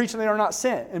can someone preach if they are not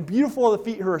sent? And beautiful are the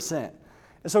feet who are sent.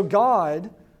 And so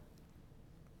God,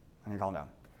 let me calm down.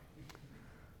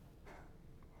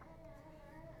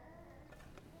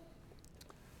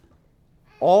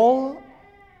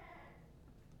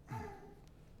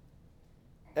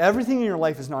 Everything in your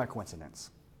life is not a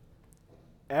coincidence.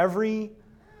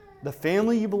 The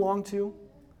family you belong to,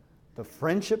 the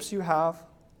friendships you have,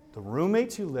 the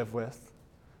roommates you live with,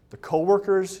 the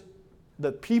coworkers,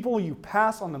 the people you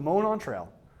pass on the Monon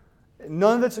Trail,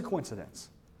 none of it's a coincidence.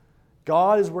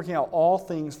 God is working out all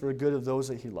things for the good of those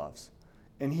that he loves.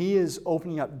 And he is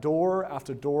opening up door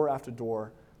after door after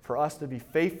door for us to be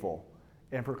faithful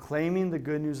in proclaiming the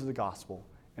good news of the gospel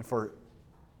and for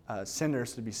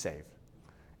sinners to be saved.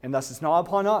 And thus it's not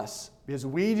upon us, because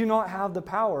we do not have the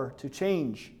power to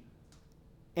change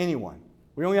anyone.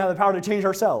 We only have the power to change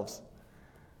ourselves.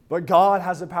 But God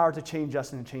has the power to change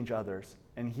us and to change others.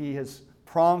 And he has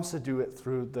promised to do it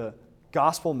through the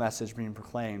gospel message being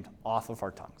proclaimed off of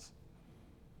our tongues.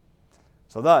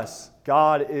 So thus,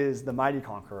 God is the mighty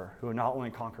conqueror who will not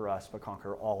only conquer us, but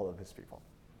conquer all of his people.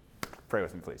 Pray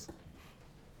with me, please.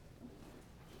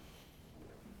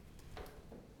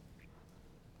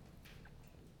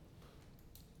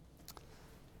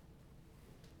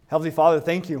 Heavenly Father,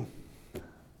 thank you.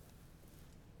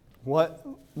 What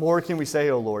more can we say,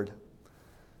 O Lord?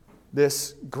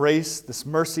 This grace, this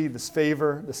mercy, this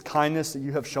favor, this kindness that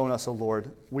you have shown us, O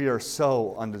Lord, we are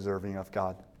so undeserving of,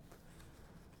 God.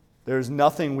 There's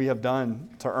nothing we have done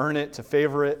to earn it, to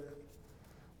favor it.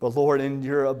 But Lord, in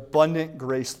your abundant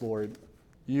grace, Lord,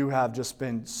 you have just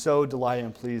been so delighted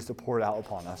and pleased to pour it out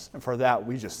upon us. And for that,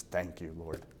 we just thank you,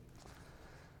 Lord.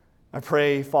 I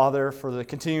pray, Father, for the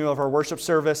continuing of our worship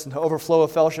service and to overflow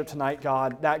of fellowship tonight,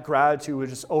 God. That gratitude would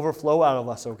just overflow out of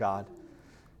us, oh God.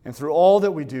 And through all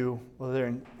that we do, whether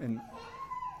in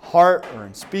heart or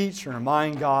in speech or in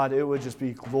mind, God, it would just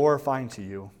be glorifying to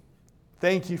you.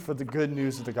 Thank you for the good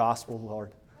news of the gospel,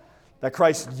 Lord. That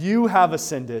Christ, you have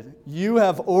ascended. You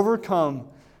have overcome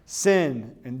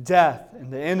sin and death and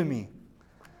the enemy.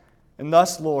 And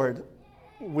thus, Lord,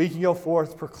 we can go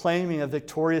forth proclaiming a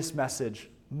victorious message,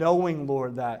 knowing,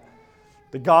 Lord, that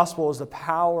the gospel is the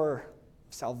power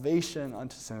of salvation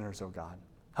unto sinners, O God.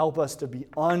 Help us to be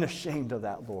unashamed of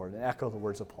that, Lord, and echo the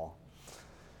words of Paul.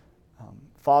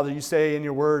 Father, you say in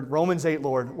your word, Romans 8,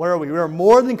 Lord, where are we? We are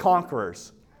more than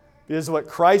conquerors because of what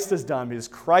Christ has done, because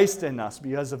Christ in us,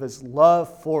 because of his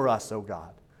love for us, O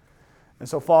God. And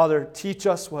so, Father, teach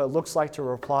us what it looks like to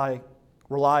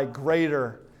rely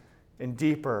greater and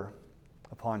deeper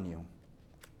upon you.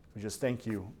 We just thank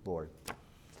you, Lord.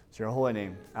 It's your holy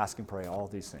name, ask and pray all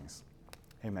these things.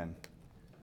 Amen.